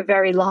there for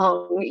very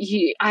long.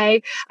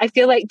 I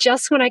feel like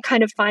just when I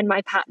kind of find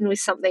my pattern with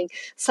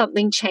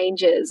something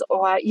changes,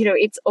 or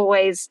it's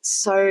always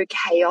so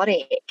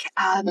chaotic.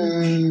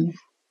 And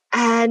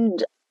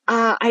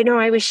I know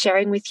I was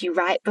sharing with you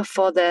right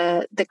before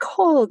the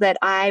call that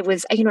I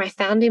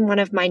found in one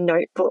of my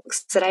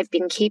notebooks that I've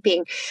been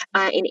keeping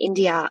in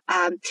India,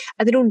 a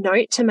little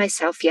note to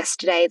myself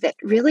yesterday that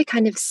really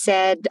kind of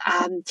said,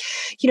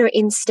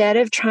 instead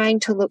of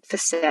trying to look for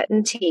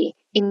certainty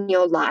in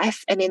your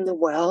life and in the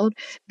world,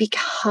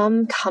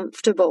 become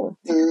comfortable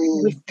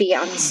with the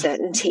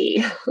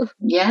uncertainty.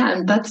 Yeah,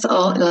 and that's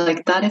all,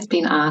 that has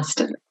been asked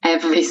of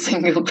every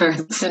single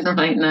person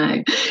right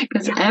now,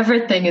 because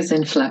everything is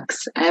in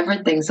flux,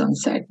 everything's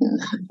uncertain.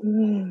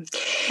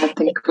 I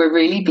think we're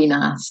really being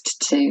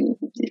asked to,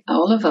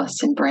 all of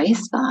us,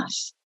 embrace that.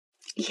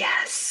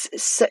 Yes,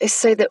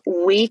 so that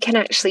we can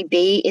actually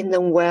be in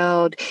the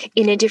world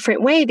in a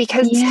different way,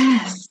 because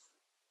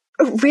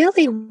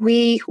really,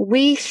 we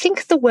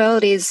think the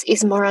world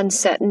is more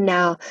uncertain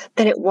now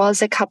than it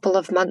was a couple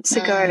of months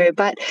ago.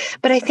 But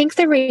I think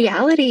the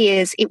reality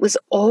is it was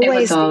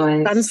always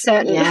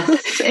uncertain.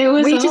 Yes, it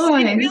was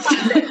always.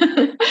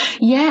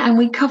 Yeah, and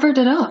we covered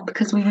it up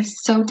because we were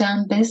so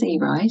damn busy,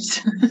 right?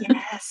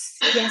 Yes.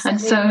 And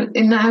so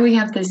now we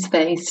have this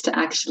space to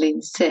actually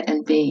sit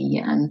and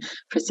be. And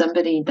for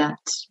somebody that,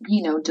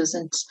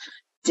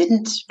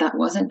 that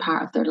wasn't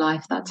part of their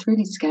life, that's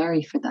really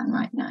scary for them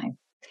right now.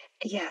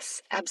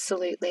 Yes,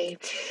 absolutely.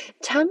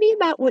 Tell me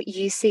about what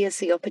you see as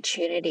the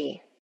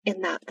opportunity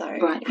in that, though.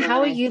 Right, how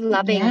are you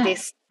loving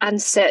this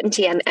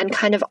uncertainty and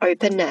kind of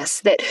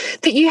openness that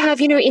you have,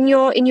 in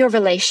your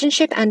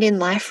relationship and in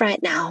life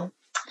right now?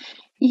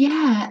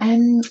 Yeah,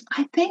 I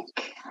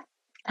think,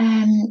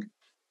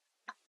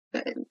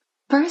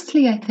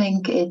 firstly, I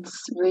think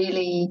it's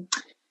really,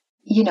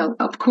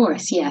 of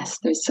course, yes,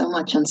 there's so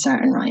much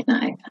uncertain right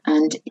now,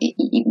 and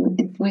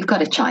we've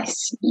got a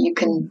choice. You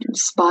can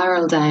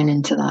spiral down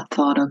into that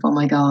thought of, oh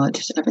my God,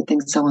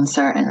 everything's so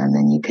uncertain, and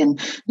then you can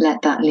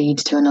let that lead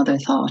to another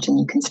thought, and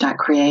you can start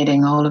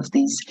creating all of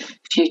these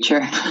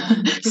future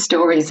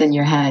stories in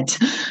your head.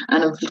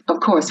 And of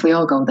course, we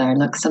all go there.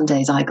 Look, some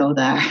days I go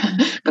there,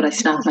 but I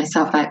snap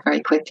myself out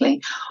very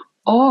quickly.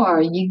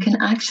 Or you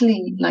can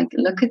actually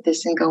look at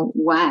this and go,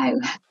 wow,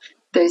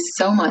 there's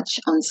so much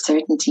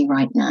uncertainty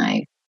right now,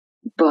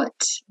 but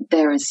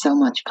there is so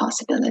much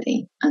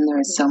possibility and there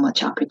is so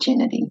much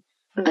opportunity.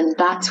 And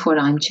that's what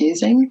I'm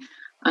choosing.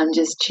 I'm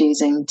just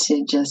choosing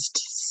to just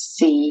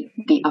see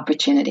the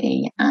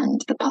opportunity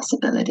and the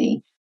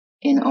possibility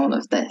in all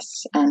of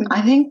this. And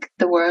I think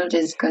the world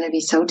is going to be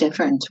so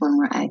different when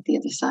we're out the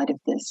other side of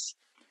this.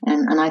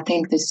 And I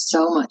think there's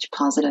so much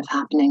positive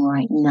happening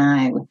right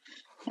now.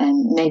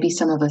 And maybe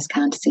some of us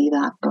can't see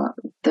that, but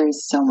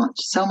there's so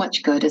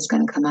much good is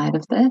going to come out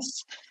of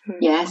this.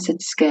 Yes,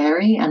 it's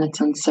scary and it's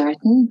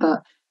uncertain,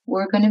 but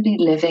we're going to be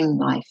living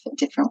life a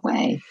different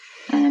way.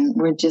 And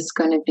we're just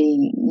going to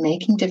be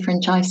making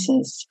different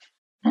choices.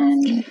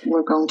 And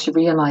we're going to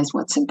realize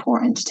what's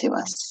important to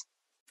us.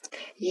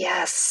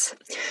 Yes.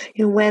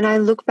 When I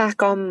look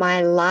back on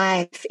my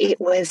life, it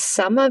was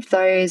some of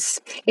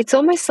those, it's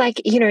almost like,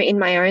 in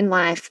my own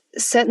life,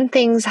 certain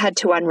things had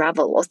to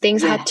unravel, or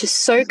things had to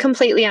so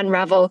completely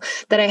unravel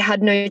that I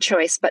had no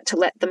choice but to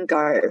let them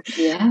go.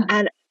 Yeah.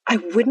 And I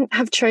wouldn't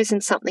have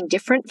chosen something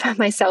different for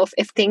myself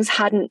if things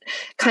hadn't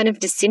kind of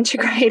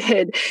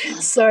disintegrated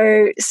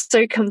so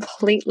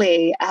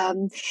completely.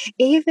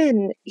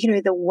 Even,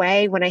 the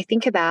way, when I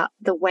think about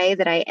the way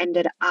that I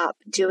ended up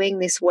doing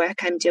this work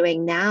I'm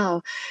doing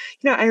now,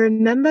 I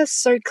remember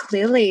so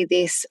clearly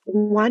this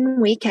one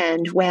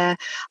weekend where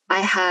I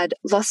had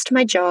lost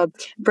my job,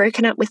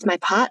 broken up with my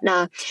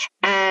partner,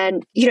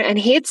 and and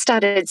he had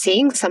started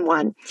seeing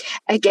someone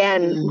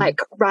again, like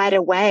right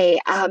away.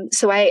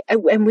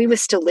 And we were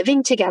still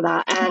living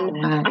together,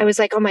 and I was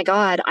like, oh my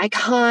God, I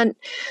can't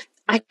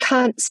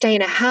stay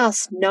in a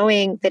house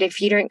knowing that if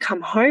you don't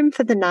come home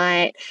for the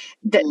night,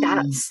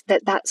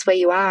 that's where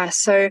you are.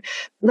 So,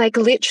 like,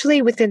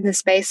 literally within the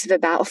space of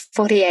about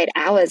 48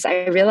 hours,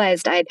 I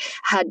realized I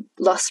had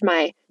lost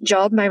my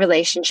job, my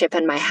relationship,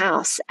 and my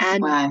house.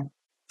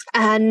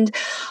 And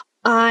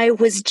I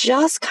was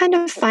just kind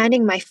of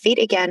finding my feet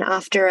again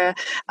after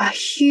a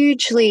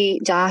hugely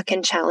dark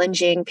and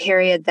challenging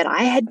period that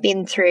I had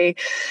been through.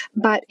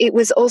 But it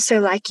was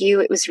also, like you,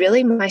 it was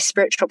really my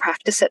spiritual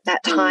practice at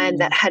that time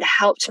that had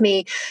helped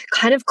me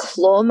kind of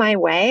claw my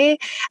way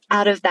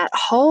out of that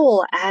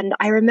hole. And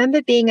I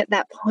remember being at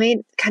that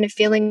point kind of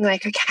feeling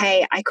like,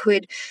 okay, I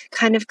could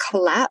kind of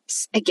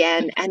collapse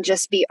again and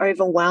just be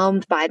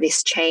overwhelmed by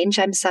this change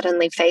I'm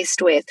suddenly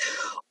faced with.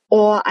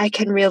 Or I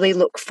can really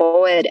look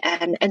forward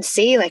and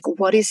see, like,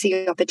 what is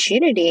the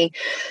opportunity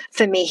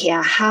for me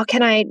here? How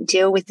can I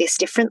deal with this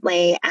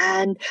differently?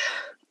 And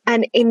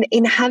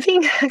in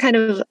having kind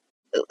of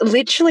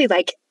literally,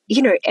 like,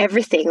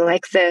 everything,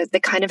 like the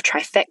kind of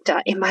trifecta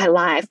in my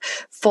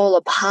life fall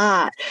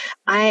apart,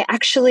 I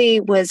actually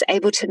was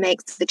able to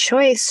make the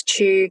choice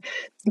to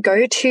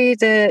go to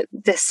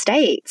the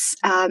States.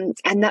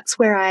 And that's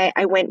where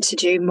I went to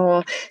do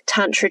more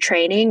Tantra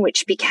training,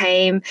 which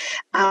became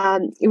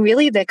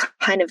really the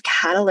kind of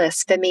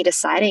catalyst for me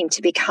deciding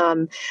to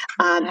become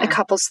a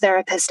couples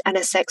therapist and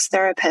a sex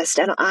therapist.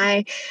 And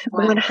I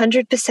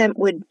 100%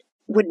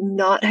 would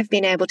not have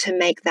been able to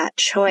make that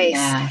choice.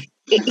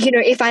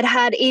 If I'd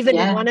had even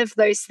one of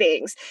those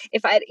things,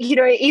 if I'd,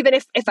 even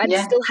if I'd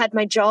still had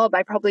my job,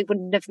 I probably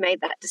wouldn't have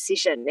made that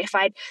decision. If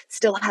I'd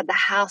still had the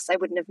house, I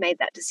wouldn't have made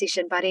that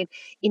decision. But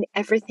in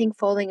everything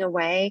falling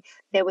away,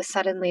 there were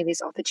suddenly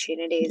these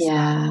opportunities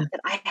that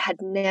I had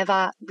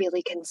never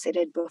really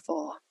considered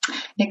before.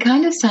 It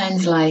kind of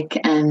sounds like,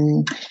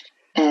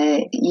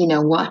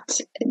 what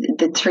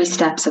the 3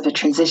 steps of a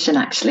transition,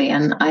 actually.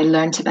 And I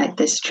learned about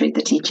this through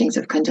the teachings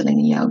of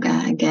Kundalini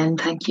Yoga. Again,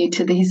 thank you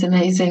to these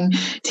amazing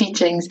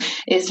teachings.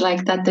 Is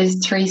like that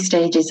there's 3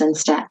 stages and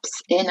steps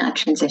in a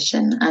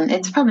transition. And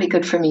it's probably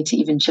good for me to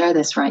even share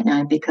this right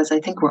now, because I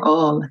think we're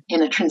all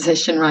in a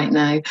transition right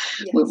now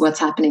with what's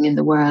happening in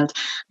the world.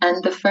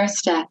 And the first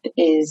step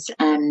is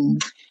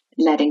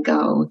letting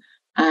go.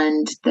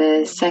 And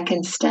the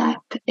second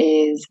step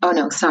is,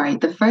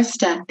 the first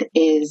step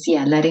is,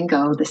 letting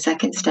go. The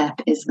second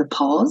step is the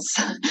pause.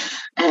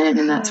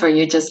 And that's where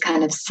you're just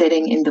kind of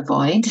sitting in the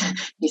void.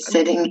 You're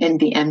sitting in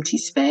the empty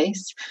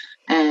space.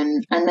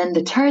 And then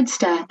the third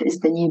step is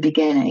the new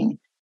beginning.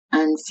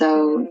 And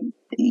so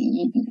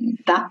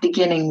that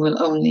beginning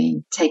will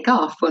only take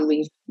off when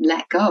we've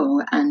let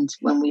go and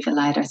when we've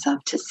allowed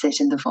ourselves to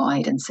sit in the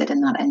void and sit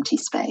in that empty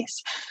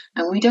space.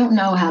 And we don't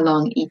know how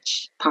long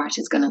each part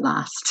is going to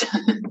last.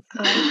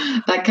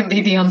 That can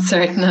be the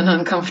uncertain and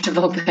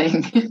uncomfortable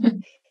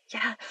thing.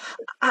 Yeah,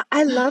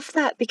 I love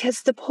that,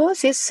 because the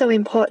pause is so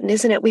important,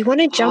 isn't it? We want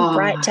to jump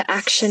right to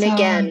action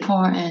again.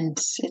 Important.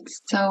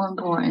 It's so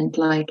important.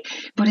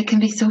 But it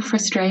can be so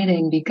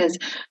frustrating, because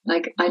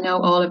I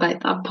know all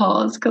about that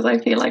pause, because I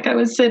feel like I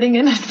was sitting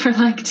in it for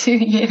 2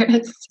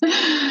 years.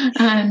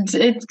 And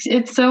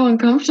it's so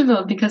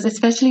uncomfortable, because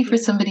especially for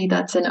somebody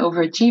that's an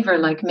overachiever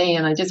like me,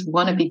 and I just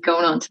want to be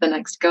going on to the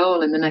next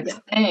goal and the next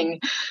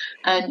thing.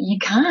 And you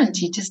can't,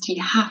 you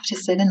have to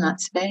sit in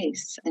that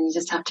space, and you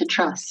just have to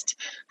trust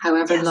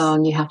however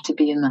long you have to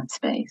be in that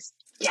space.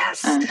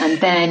 Yes. And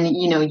then,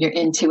 your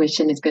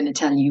intuition is going to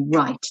tell you,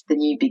 right, the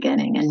new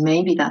beginning. And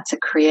maybe that's a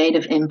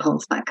creative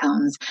impulse that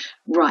comes,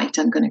 right,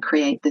 I'm going to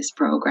create this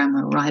program,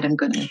 or right, I'm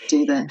going to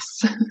do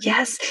this.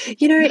 Yes.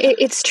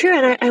 It's true.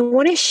 And I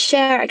want to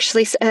share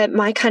actually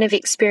my kind of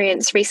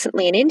experience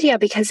recently in India,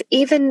 because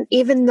even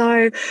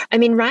though,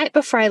 right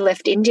before I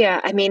left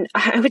India,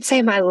 I would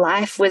say my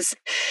life was,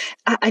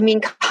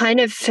 kind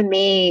of for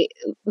me,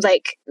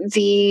 like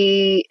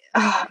the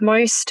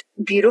most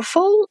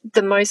beautiful,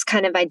 the most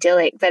kind of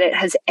idyllic that it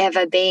has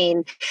ever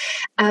been.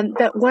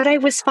 But what I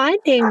was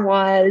finding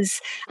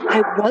was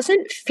I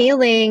wasn't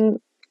feeling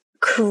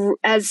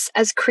as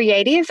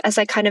creative as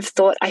I kind of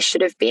thought I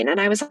should have been.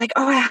 And I was like,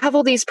 I have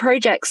all these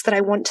projects that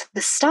I want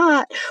to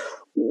start.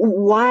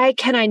 Why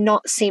can I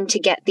not seem to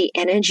get the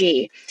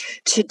energy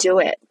to do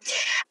it?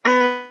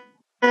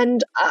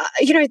 And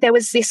there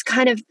was this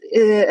kind of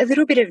a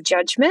little bit of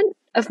judgment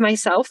of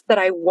myself that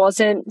I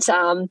wasn't,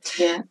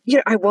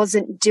 I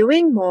wasn't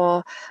doing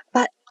more.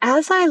 But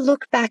as I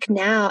look back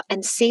now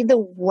and see the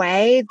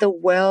way the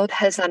world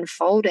has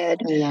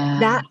unfolded,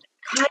 that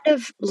kind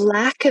of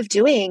lack of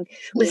doing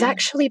was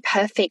actually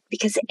perfect,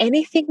 because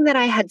anything that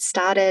I had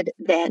started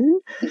then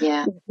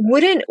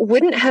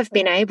wouldn't have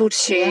been able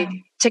to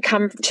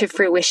come to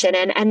fruition.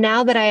 And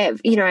now that I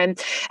have,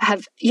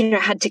 have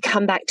had to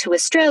come back to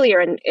Australia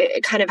and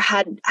kind of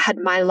had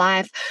my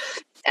life,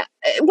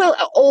 well,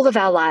 all of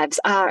our lives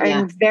are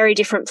in very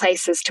different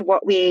places to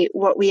what we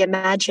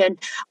imagine.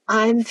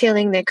 I'm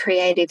feeling the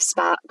creative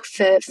spark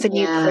for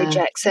new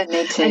projects.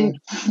 Me too.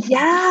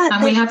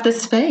 And we have the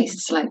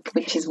space,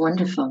 which is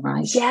wonderful,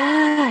 right?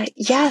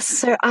 Yes.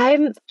 So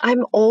I'm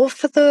all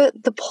for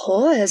the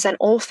pause and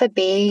all for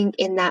being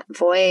in that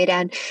void,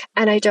 and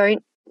I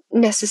don't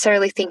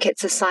necessarily think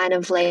it's a sign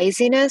of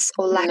laziness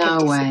or lack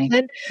of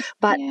discipline,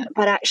 but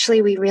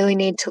actually we really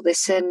need to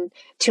listen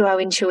to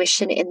our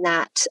intuition in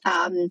that,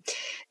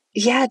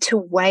 to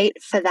wait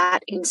for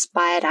that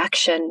inspired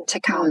action to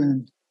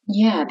come.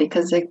 Yeah,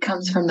 because it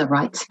comes from the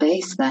right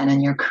space then,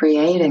 and you're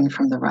creating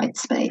from the right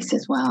space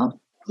as well.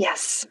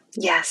 Yes.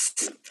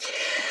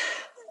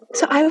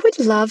 So I would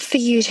love for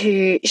you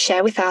to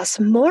share with us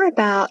more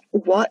about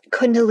what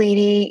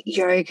Kundalini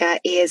Yoga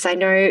is. I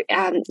know,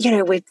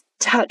 we've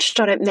touched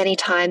on it many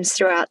times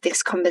throughout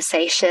this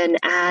conversation,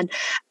 and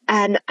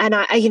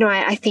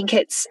I think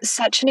it's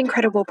such an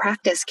incredible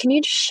practice. Can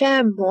you just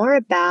share more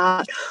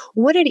about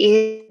what it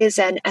is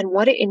and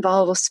what it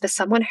involves for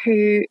someone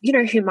who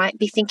might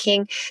be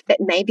thinking that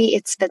maybe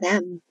it's for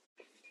them?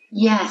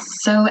 Yes,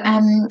 so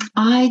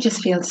I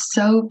just feel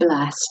so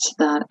blessed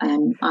that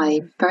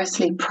I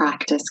firstly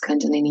practice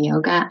Kundalini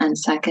Yoga, and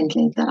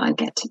secondly that I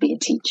get to be a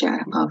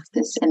teacher of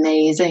this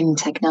amazing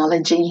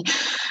technology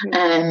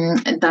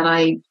that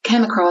I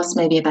came across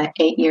maybe about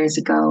 8 years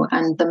ago.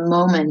 And the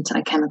moment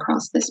I came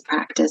across this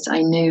practice,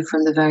 I knew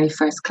from the very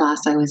first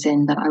class I was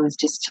in that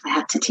I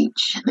had to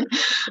teach,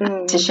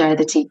 to share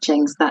the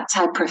teachings. That's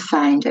how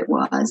profound it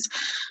was.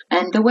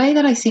 And the way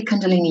that I see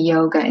Kundalini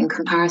Yoga in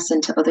comparison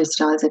to other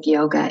styles of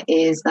yoga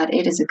is that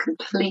it is a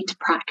complete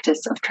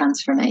practice of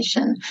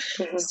transformation.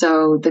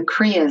 So the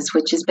Kriyas,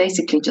 which is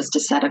basically just a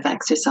set of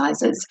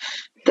exercises,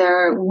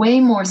 they're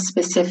way more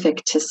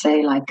specific to,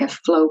 say, like a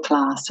flow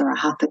class or a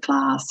hatha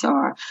class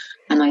or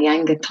an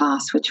Iyengar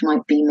class, which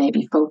might be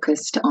maybe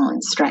focused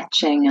on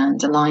stretching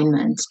and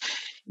alignment.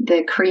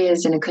 The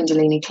Kriyas in a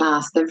Kundalini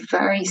class, they're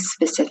very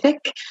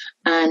specific,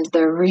 and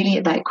they're really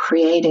about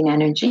creating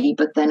energy,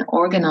 but then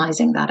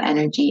organizing that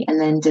energy and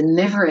then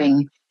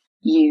delivering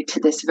you to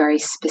this very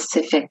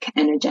specific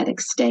energetic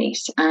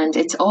state. And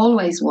it's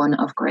always one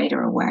of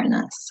greater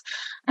awareness.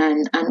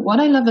 And what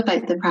I love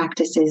about the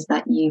practice is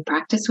that you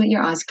practice with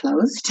your eyes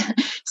closed.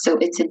 So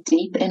it's a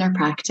deep inner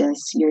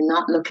practice. You're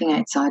not looking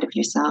outside of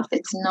yourself.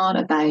 It's not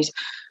about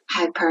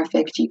how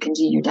perfect you can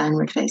do your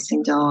downward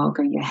facing dog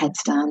or your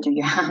headstand or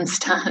your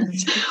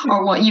handstand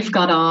or what you've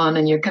got on,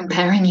 and you're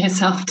comparing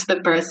yourself to the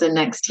person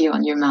next to you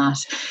on your mat.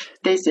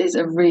 This is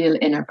a real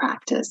inner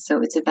practice.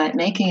 So it's about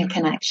making a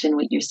connection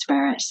with your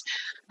spirit.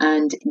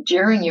 And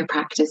during your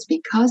practice,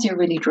 because you're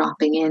really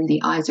dropping in,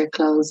 the eyes are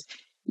closed,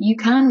 you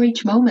can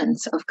reach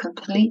moments of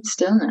complete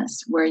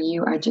stillness where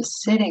you are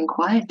just sitting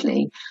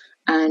quietly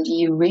and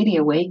you really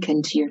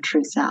awaken to your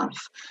true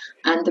self.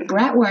 And the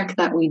breath work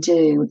that we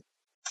do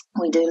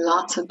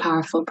lots of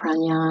powerful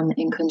pranayama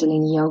in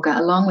Kundalini Yoga,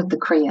 along with the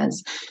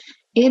Kriyas.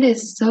 It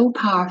is so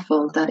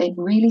powerful that it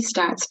really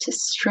starts to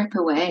strip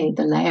away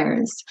the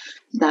layers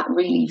that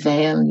really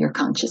veil your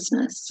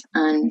consciousness.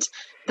 And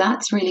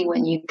that's really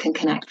when you can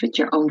connect with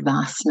your own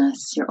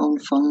vastness, your own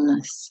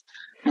fullness,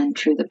 and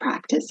through the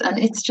practice. And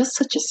it's just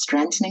such a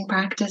strengthening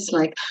practice.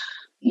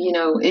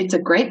 It's a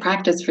great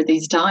practice for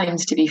these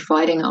times to be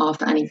fighting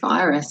off any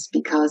virus,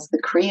 because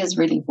the Kriyas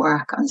really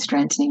work on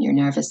strengthening your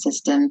nervous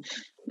system,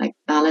 like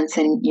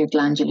balancing your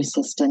glandular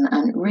system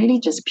and really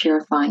just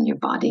purifying your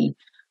body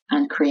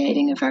and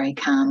creating a very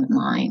calm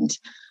mind.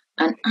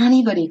 And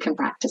anybody can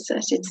practice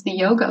it. It's the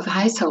yoga of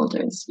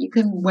householders. You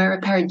can wear a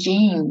pair of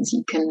jeans.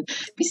 You can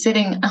be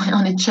sitting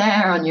on a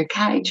chair on your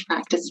couch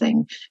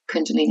practicing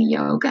Kundalini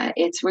Yoga.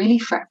 It's really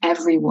for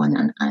everyone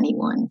and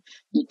anyone.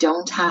 You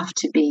don't have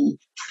to be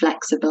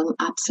flexible,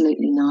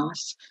 absolutely not.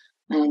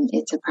 And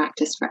it's a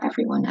practice for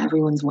everyone.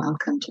 Everyone's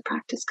welcome to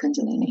practice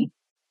Kundalini.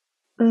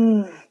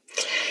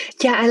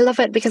 Yeah, I love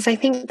it, because I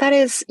think that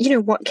is,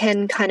 what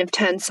can kind of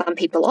turn some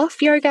people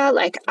off yoga.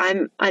 Like,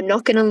 I'm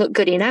not going to look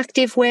good in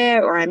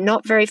activewear, or I'm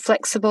not very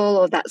flexible,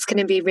 or that's going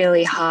to be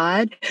really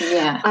hard.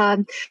 Yeah.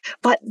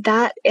 But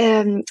that,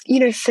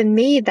 for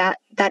me, that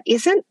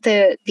isn't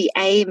the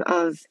aim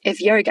of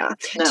yoga.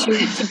 No.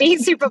 To be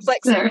super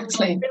flexible, or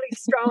Seriously. really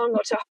strong,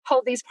 or to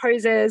hold these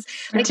poses,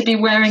 or to be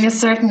wearing a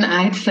certain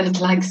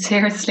outfit. Like,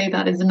 seriously,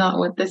 that is not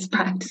what this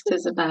practice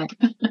is about.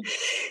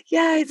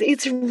 Yeah,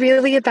 it's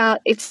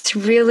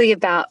really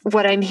about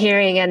what I'm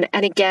hearing, and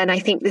again, I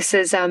think this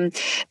is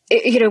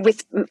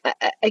with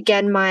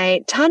again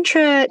my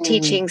tantra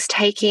teachings,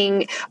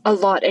 taking a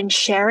lot and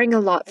sharing a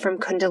lot from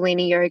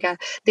Kundalini Yoga,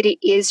 that it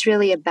is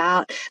really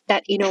about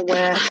that inner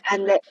work,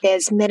 and that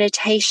there's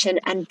meditation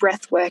and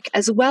breath work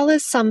as well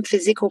as some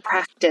physical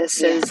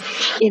practices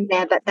in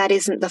there, but that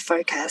isn't the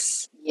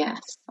focus.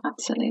 Yes,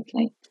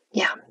 absolutely.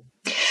 Yeah.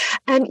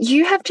 And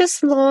you have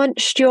just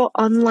launched your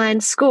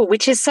online school,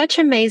 which is such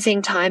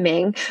amazing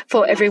timing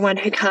for everyone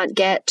who can't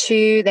get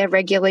to their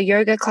regular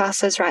yoga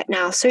classes right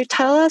now. So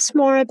tell us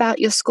more about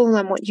your school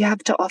and what you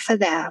have to offer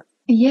there.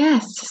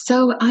 Yes.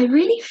 So I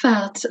really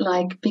felt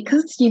like,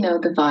 because,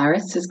 the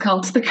virus is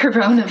called the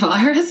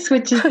coronavirus,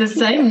 which is the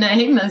same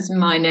name as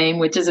my name,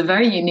 which is a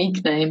very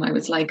unique name. I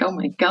was like, oh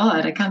my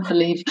God, I can't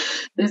believe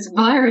this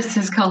virus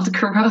is called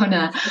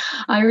Corona.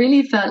 I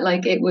really felt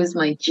like it was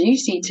my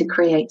duty to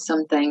create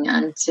something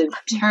and to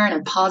turn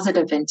a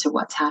positive into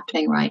what's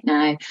happening right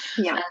now.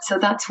 Yeah. And so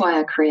that's why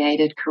I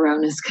created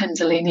Corona's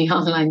Kundalini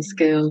Online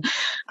School.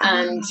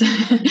 And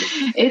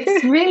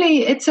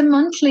it's a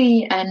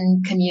monthly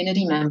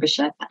community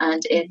membership.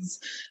 And it's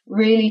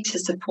really to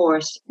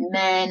support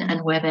men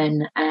and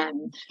women.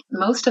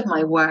 Most of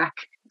my work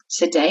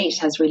to date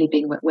has really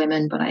been with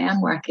women, but I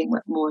am working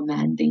with more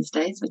men these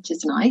days, which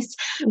is nice.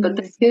 But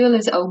the school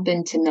is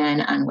open to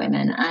men and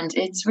women, and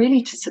it's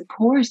really to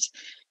support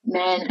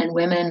men and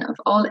women of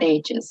all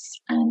ages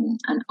and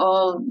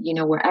all,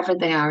 wherever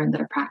they are in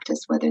their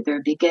practice, whether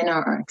they're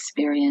beginner or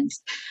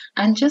experienced,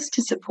 and just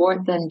to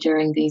support them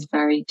during these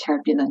very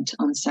turbulent,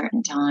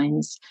 uncertain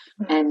times.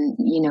 And,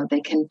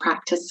 they can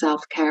practice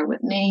self-care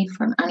with me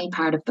from any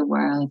part of the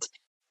world.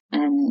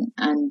 And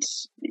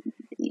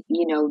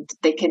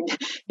they can,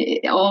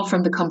 all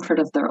from the comfort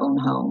of their own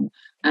home.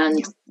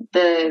 And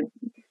the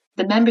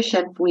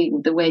membership,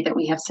 the way that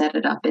we have set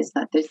it up is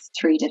that there's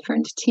 3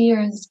 different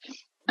tiers.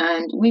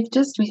 And we've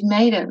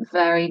made it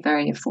very,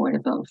 very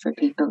affordable for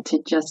people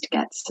to just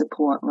get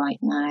support right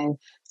now,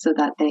 so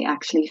that they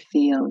actually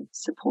feel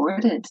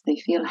supported. They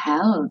feel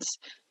held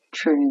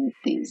through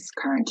these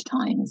current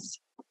times.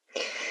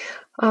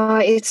 Oh,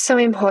 it's so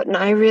important.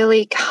 I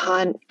really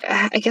can't,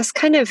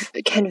 kind of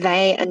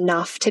convey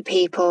enough to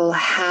people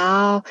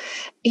how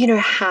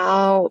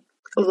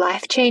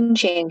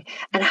life-changing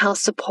and how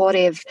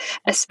supportive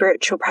a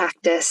spiritual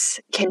practice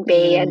can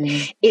be.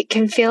 And it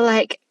can feel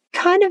like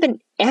kind of an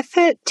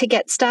effort to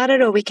get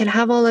started, or we can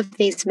have all of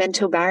these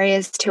mental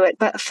barriers to it.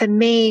 But for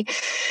me,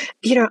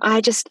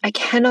 I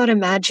cannot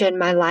imagine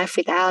my life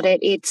without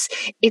it.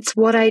 It's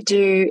what I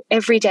do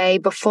every day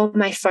before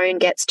my phone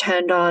gets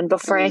turned on,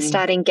 before I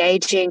start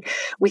engaging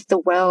with the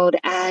world.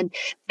 And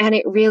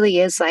it really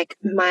is like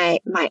my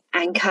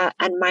anchor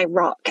and my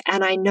rock.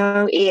 And I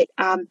know it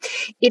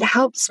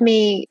helps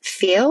me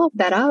feel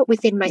better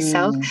within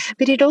myself,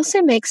 but it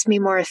also makes me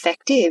more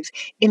effective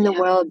in the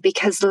world,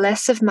 because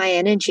less of my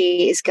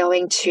energy is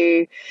going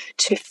to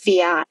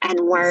fear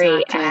and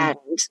worry and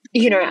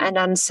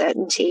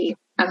uncertainty.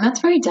 And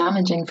that's very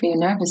damaging for your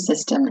nervous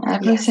system.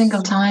 Every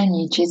single time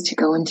you choose to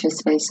go into a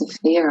space of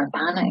fear or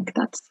panic,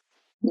 that's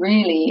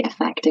really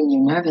affecting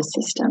your nervous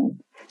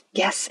system.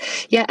 Yes.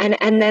 Yeah.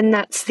 And then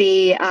that's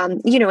the,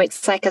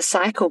 it's like a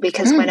cycle,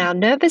 because when our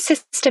nervous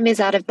system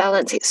is out of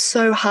balance, it's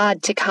so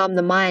hard to calm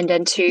the mind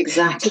and to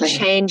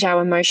change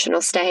our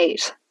emotional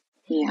state.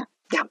 Yeah.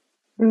 Yeah.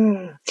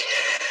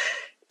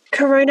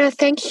 Corona,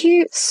 thank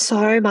you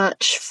so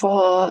much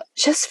for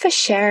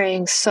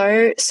sharing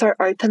so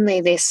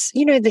openly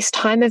this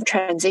time of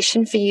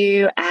transition for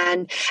you,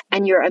 and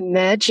you're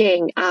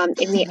emerging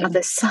in the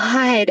other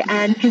side,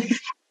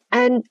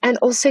 and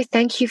also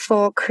thank you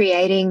for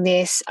creating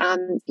this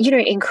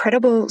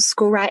incredible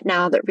school right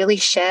now that really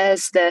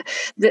shares the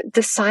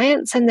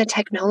science and the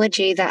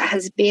technology that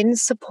has been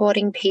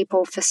supporting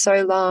people for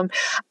so long.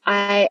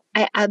 I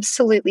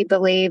absolutely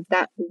believe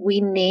that we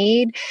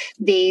need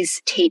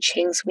these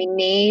teachings, we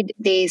need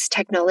these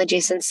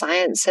technologies and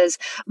sciences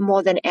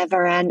more than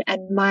ever. And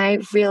my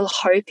real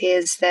hope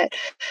is that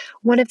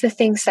one of the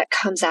things that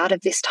comes out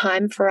of this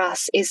time for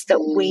us is that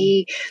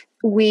we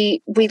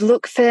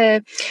look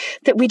for,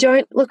 that we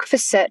don't look for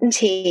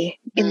certainty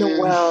in the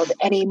world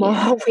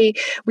anymore.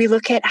 We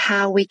look at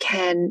how we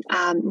can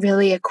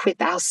really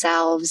equip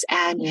ourselves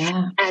and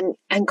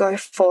go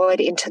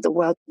forward into the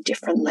world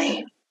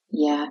differently.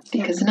 Yeah,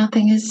 because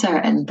nothing is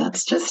certain.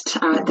 That's just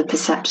the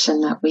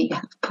perception that we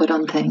have put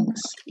on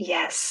things.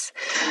 Yes.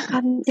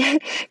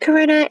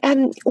 Corona,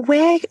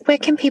 where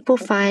can people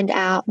find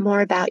out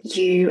more about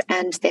you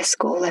and their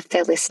school if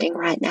they're listening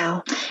right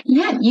now?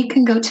 Yeah, you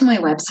can go to my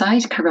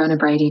website,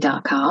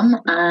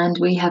 coronabrady.com, and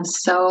we have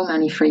so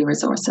many free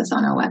resources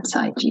on our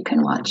website. You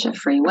can watch a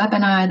free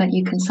webinar that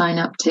you can sign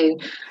up to,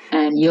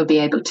 and you'll be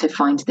able to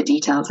find the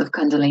details of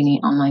Kundalini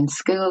Online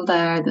School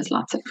there. There's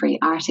lots of free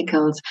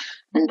articles.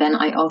 And then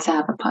I also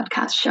have a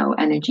podcast show,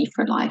 Energy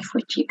for Life,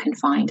 which you can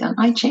find on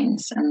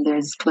iTunes. And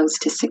there's close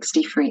to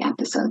 60 free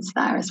episodes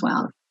there as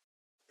well.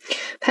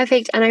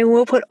 Perfect. And I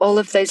will put all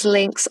of those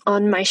links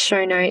on my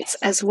show notes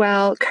as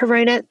well.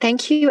 Corona,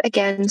 thank you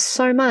again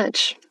so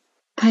much.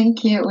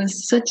 Thank you. It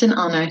was such an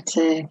honor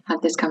to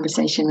have this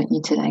conversation with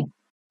you today.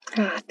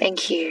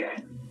 Thank you.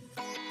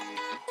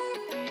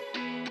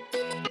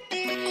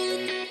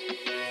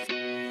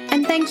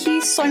 And thank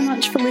you so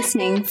much for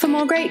listening. For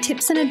more great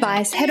tips and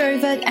advice, head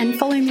over and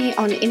follow me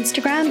on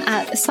Instagram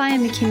at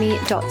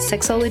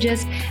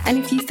sayamikimi.sexologist. And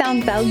if you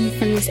found value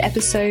from this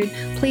episode,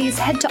 please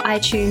head to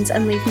iTunes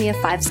and leave me a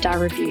 5-star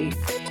review.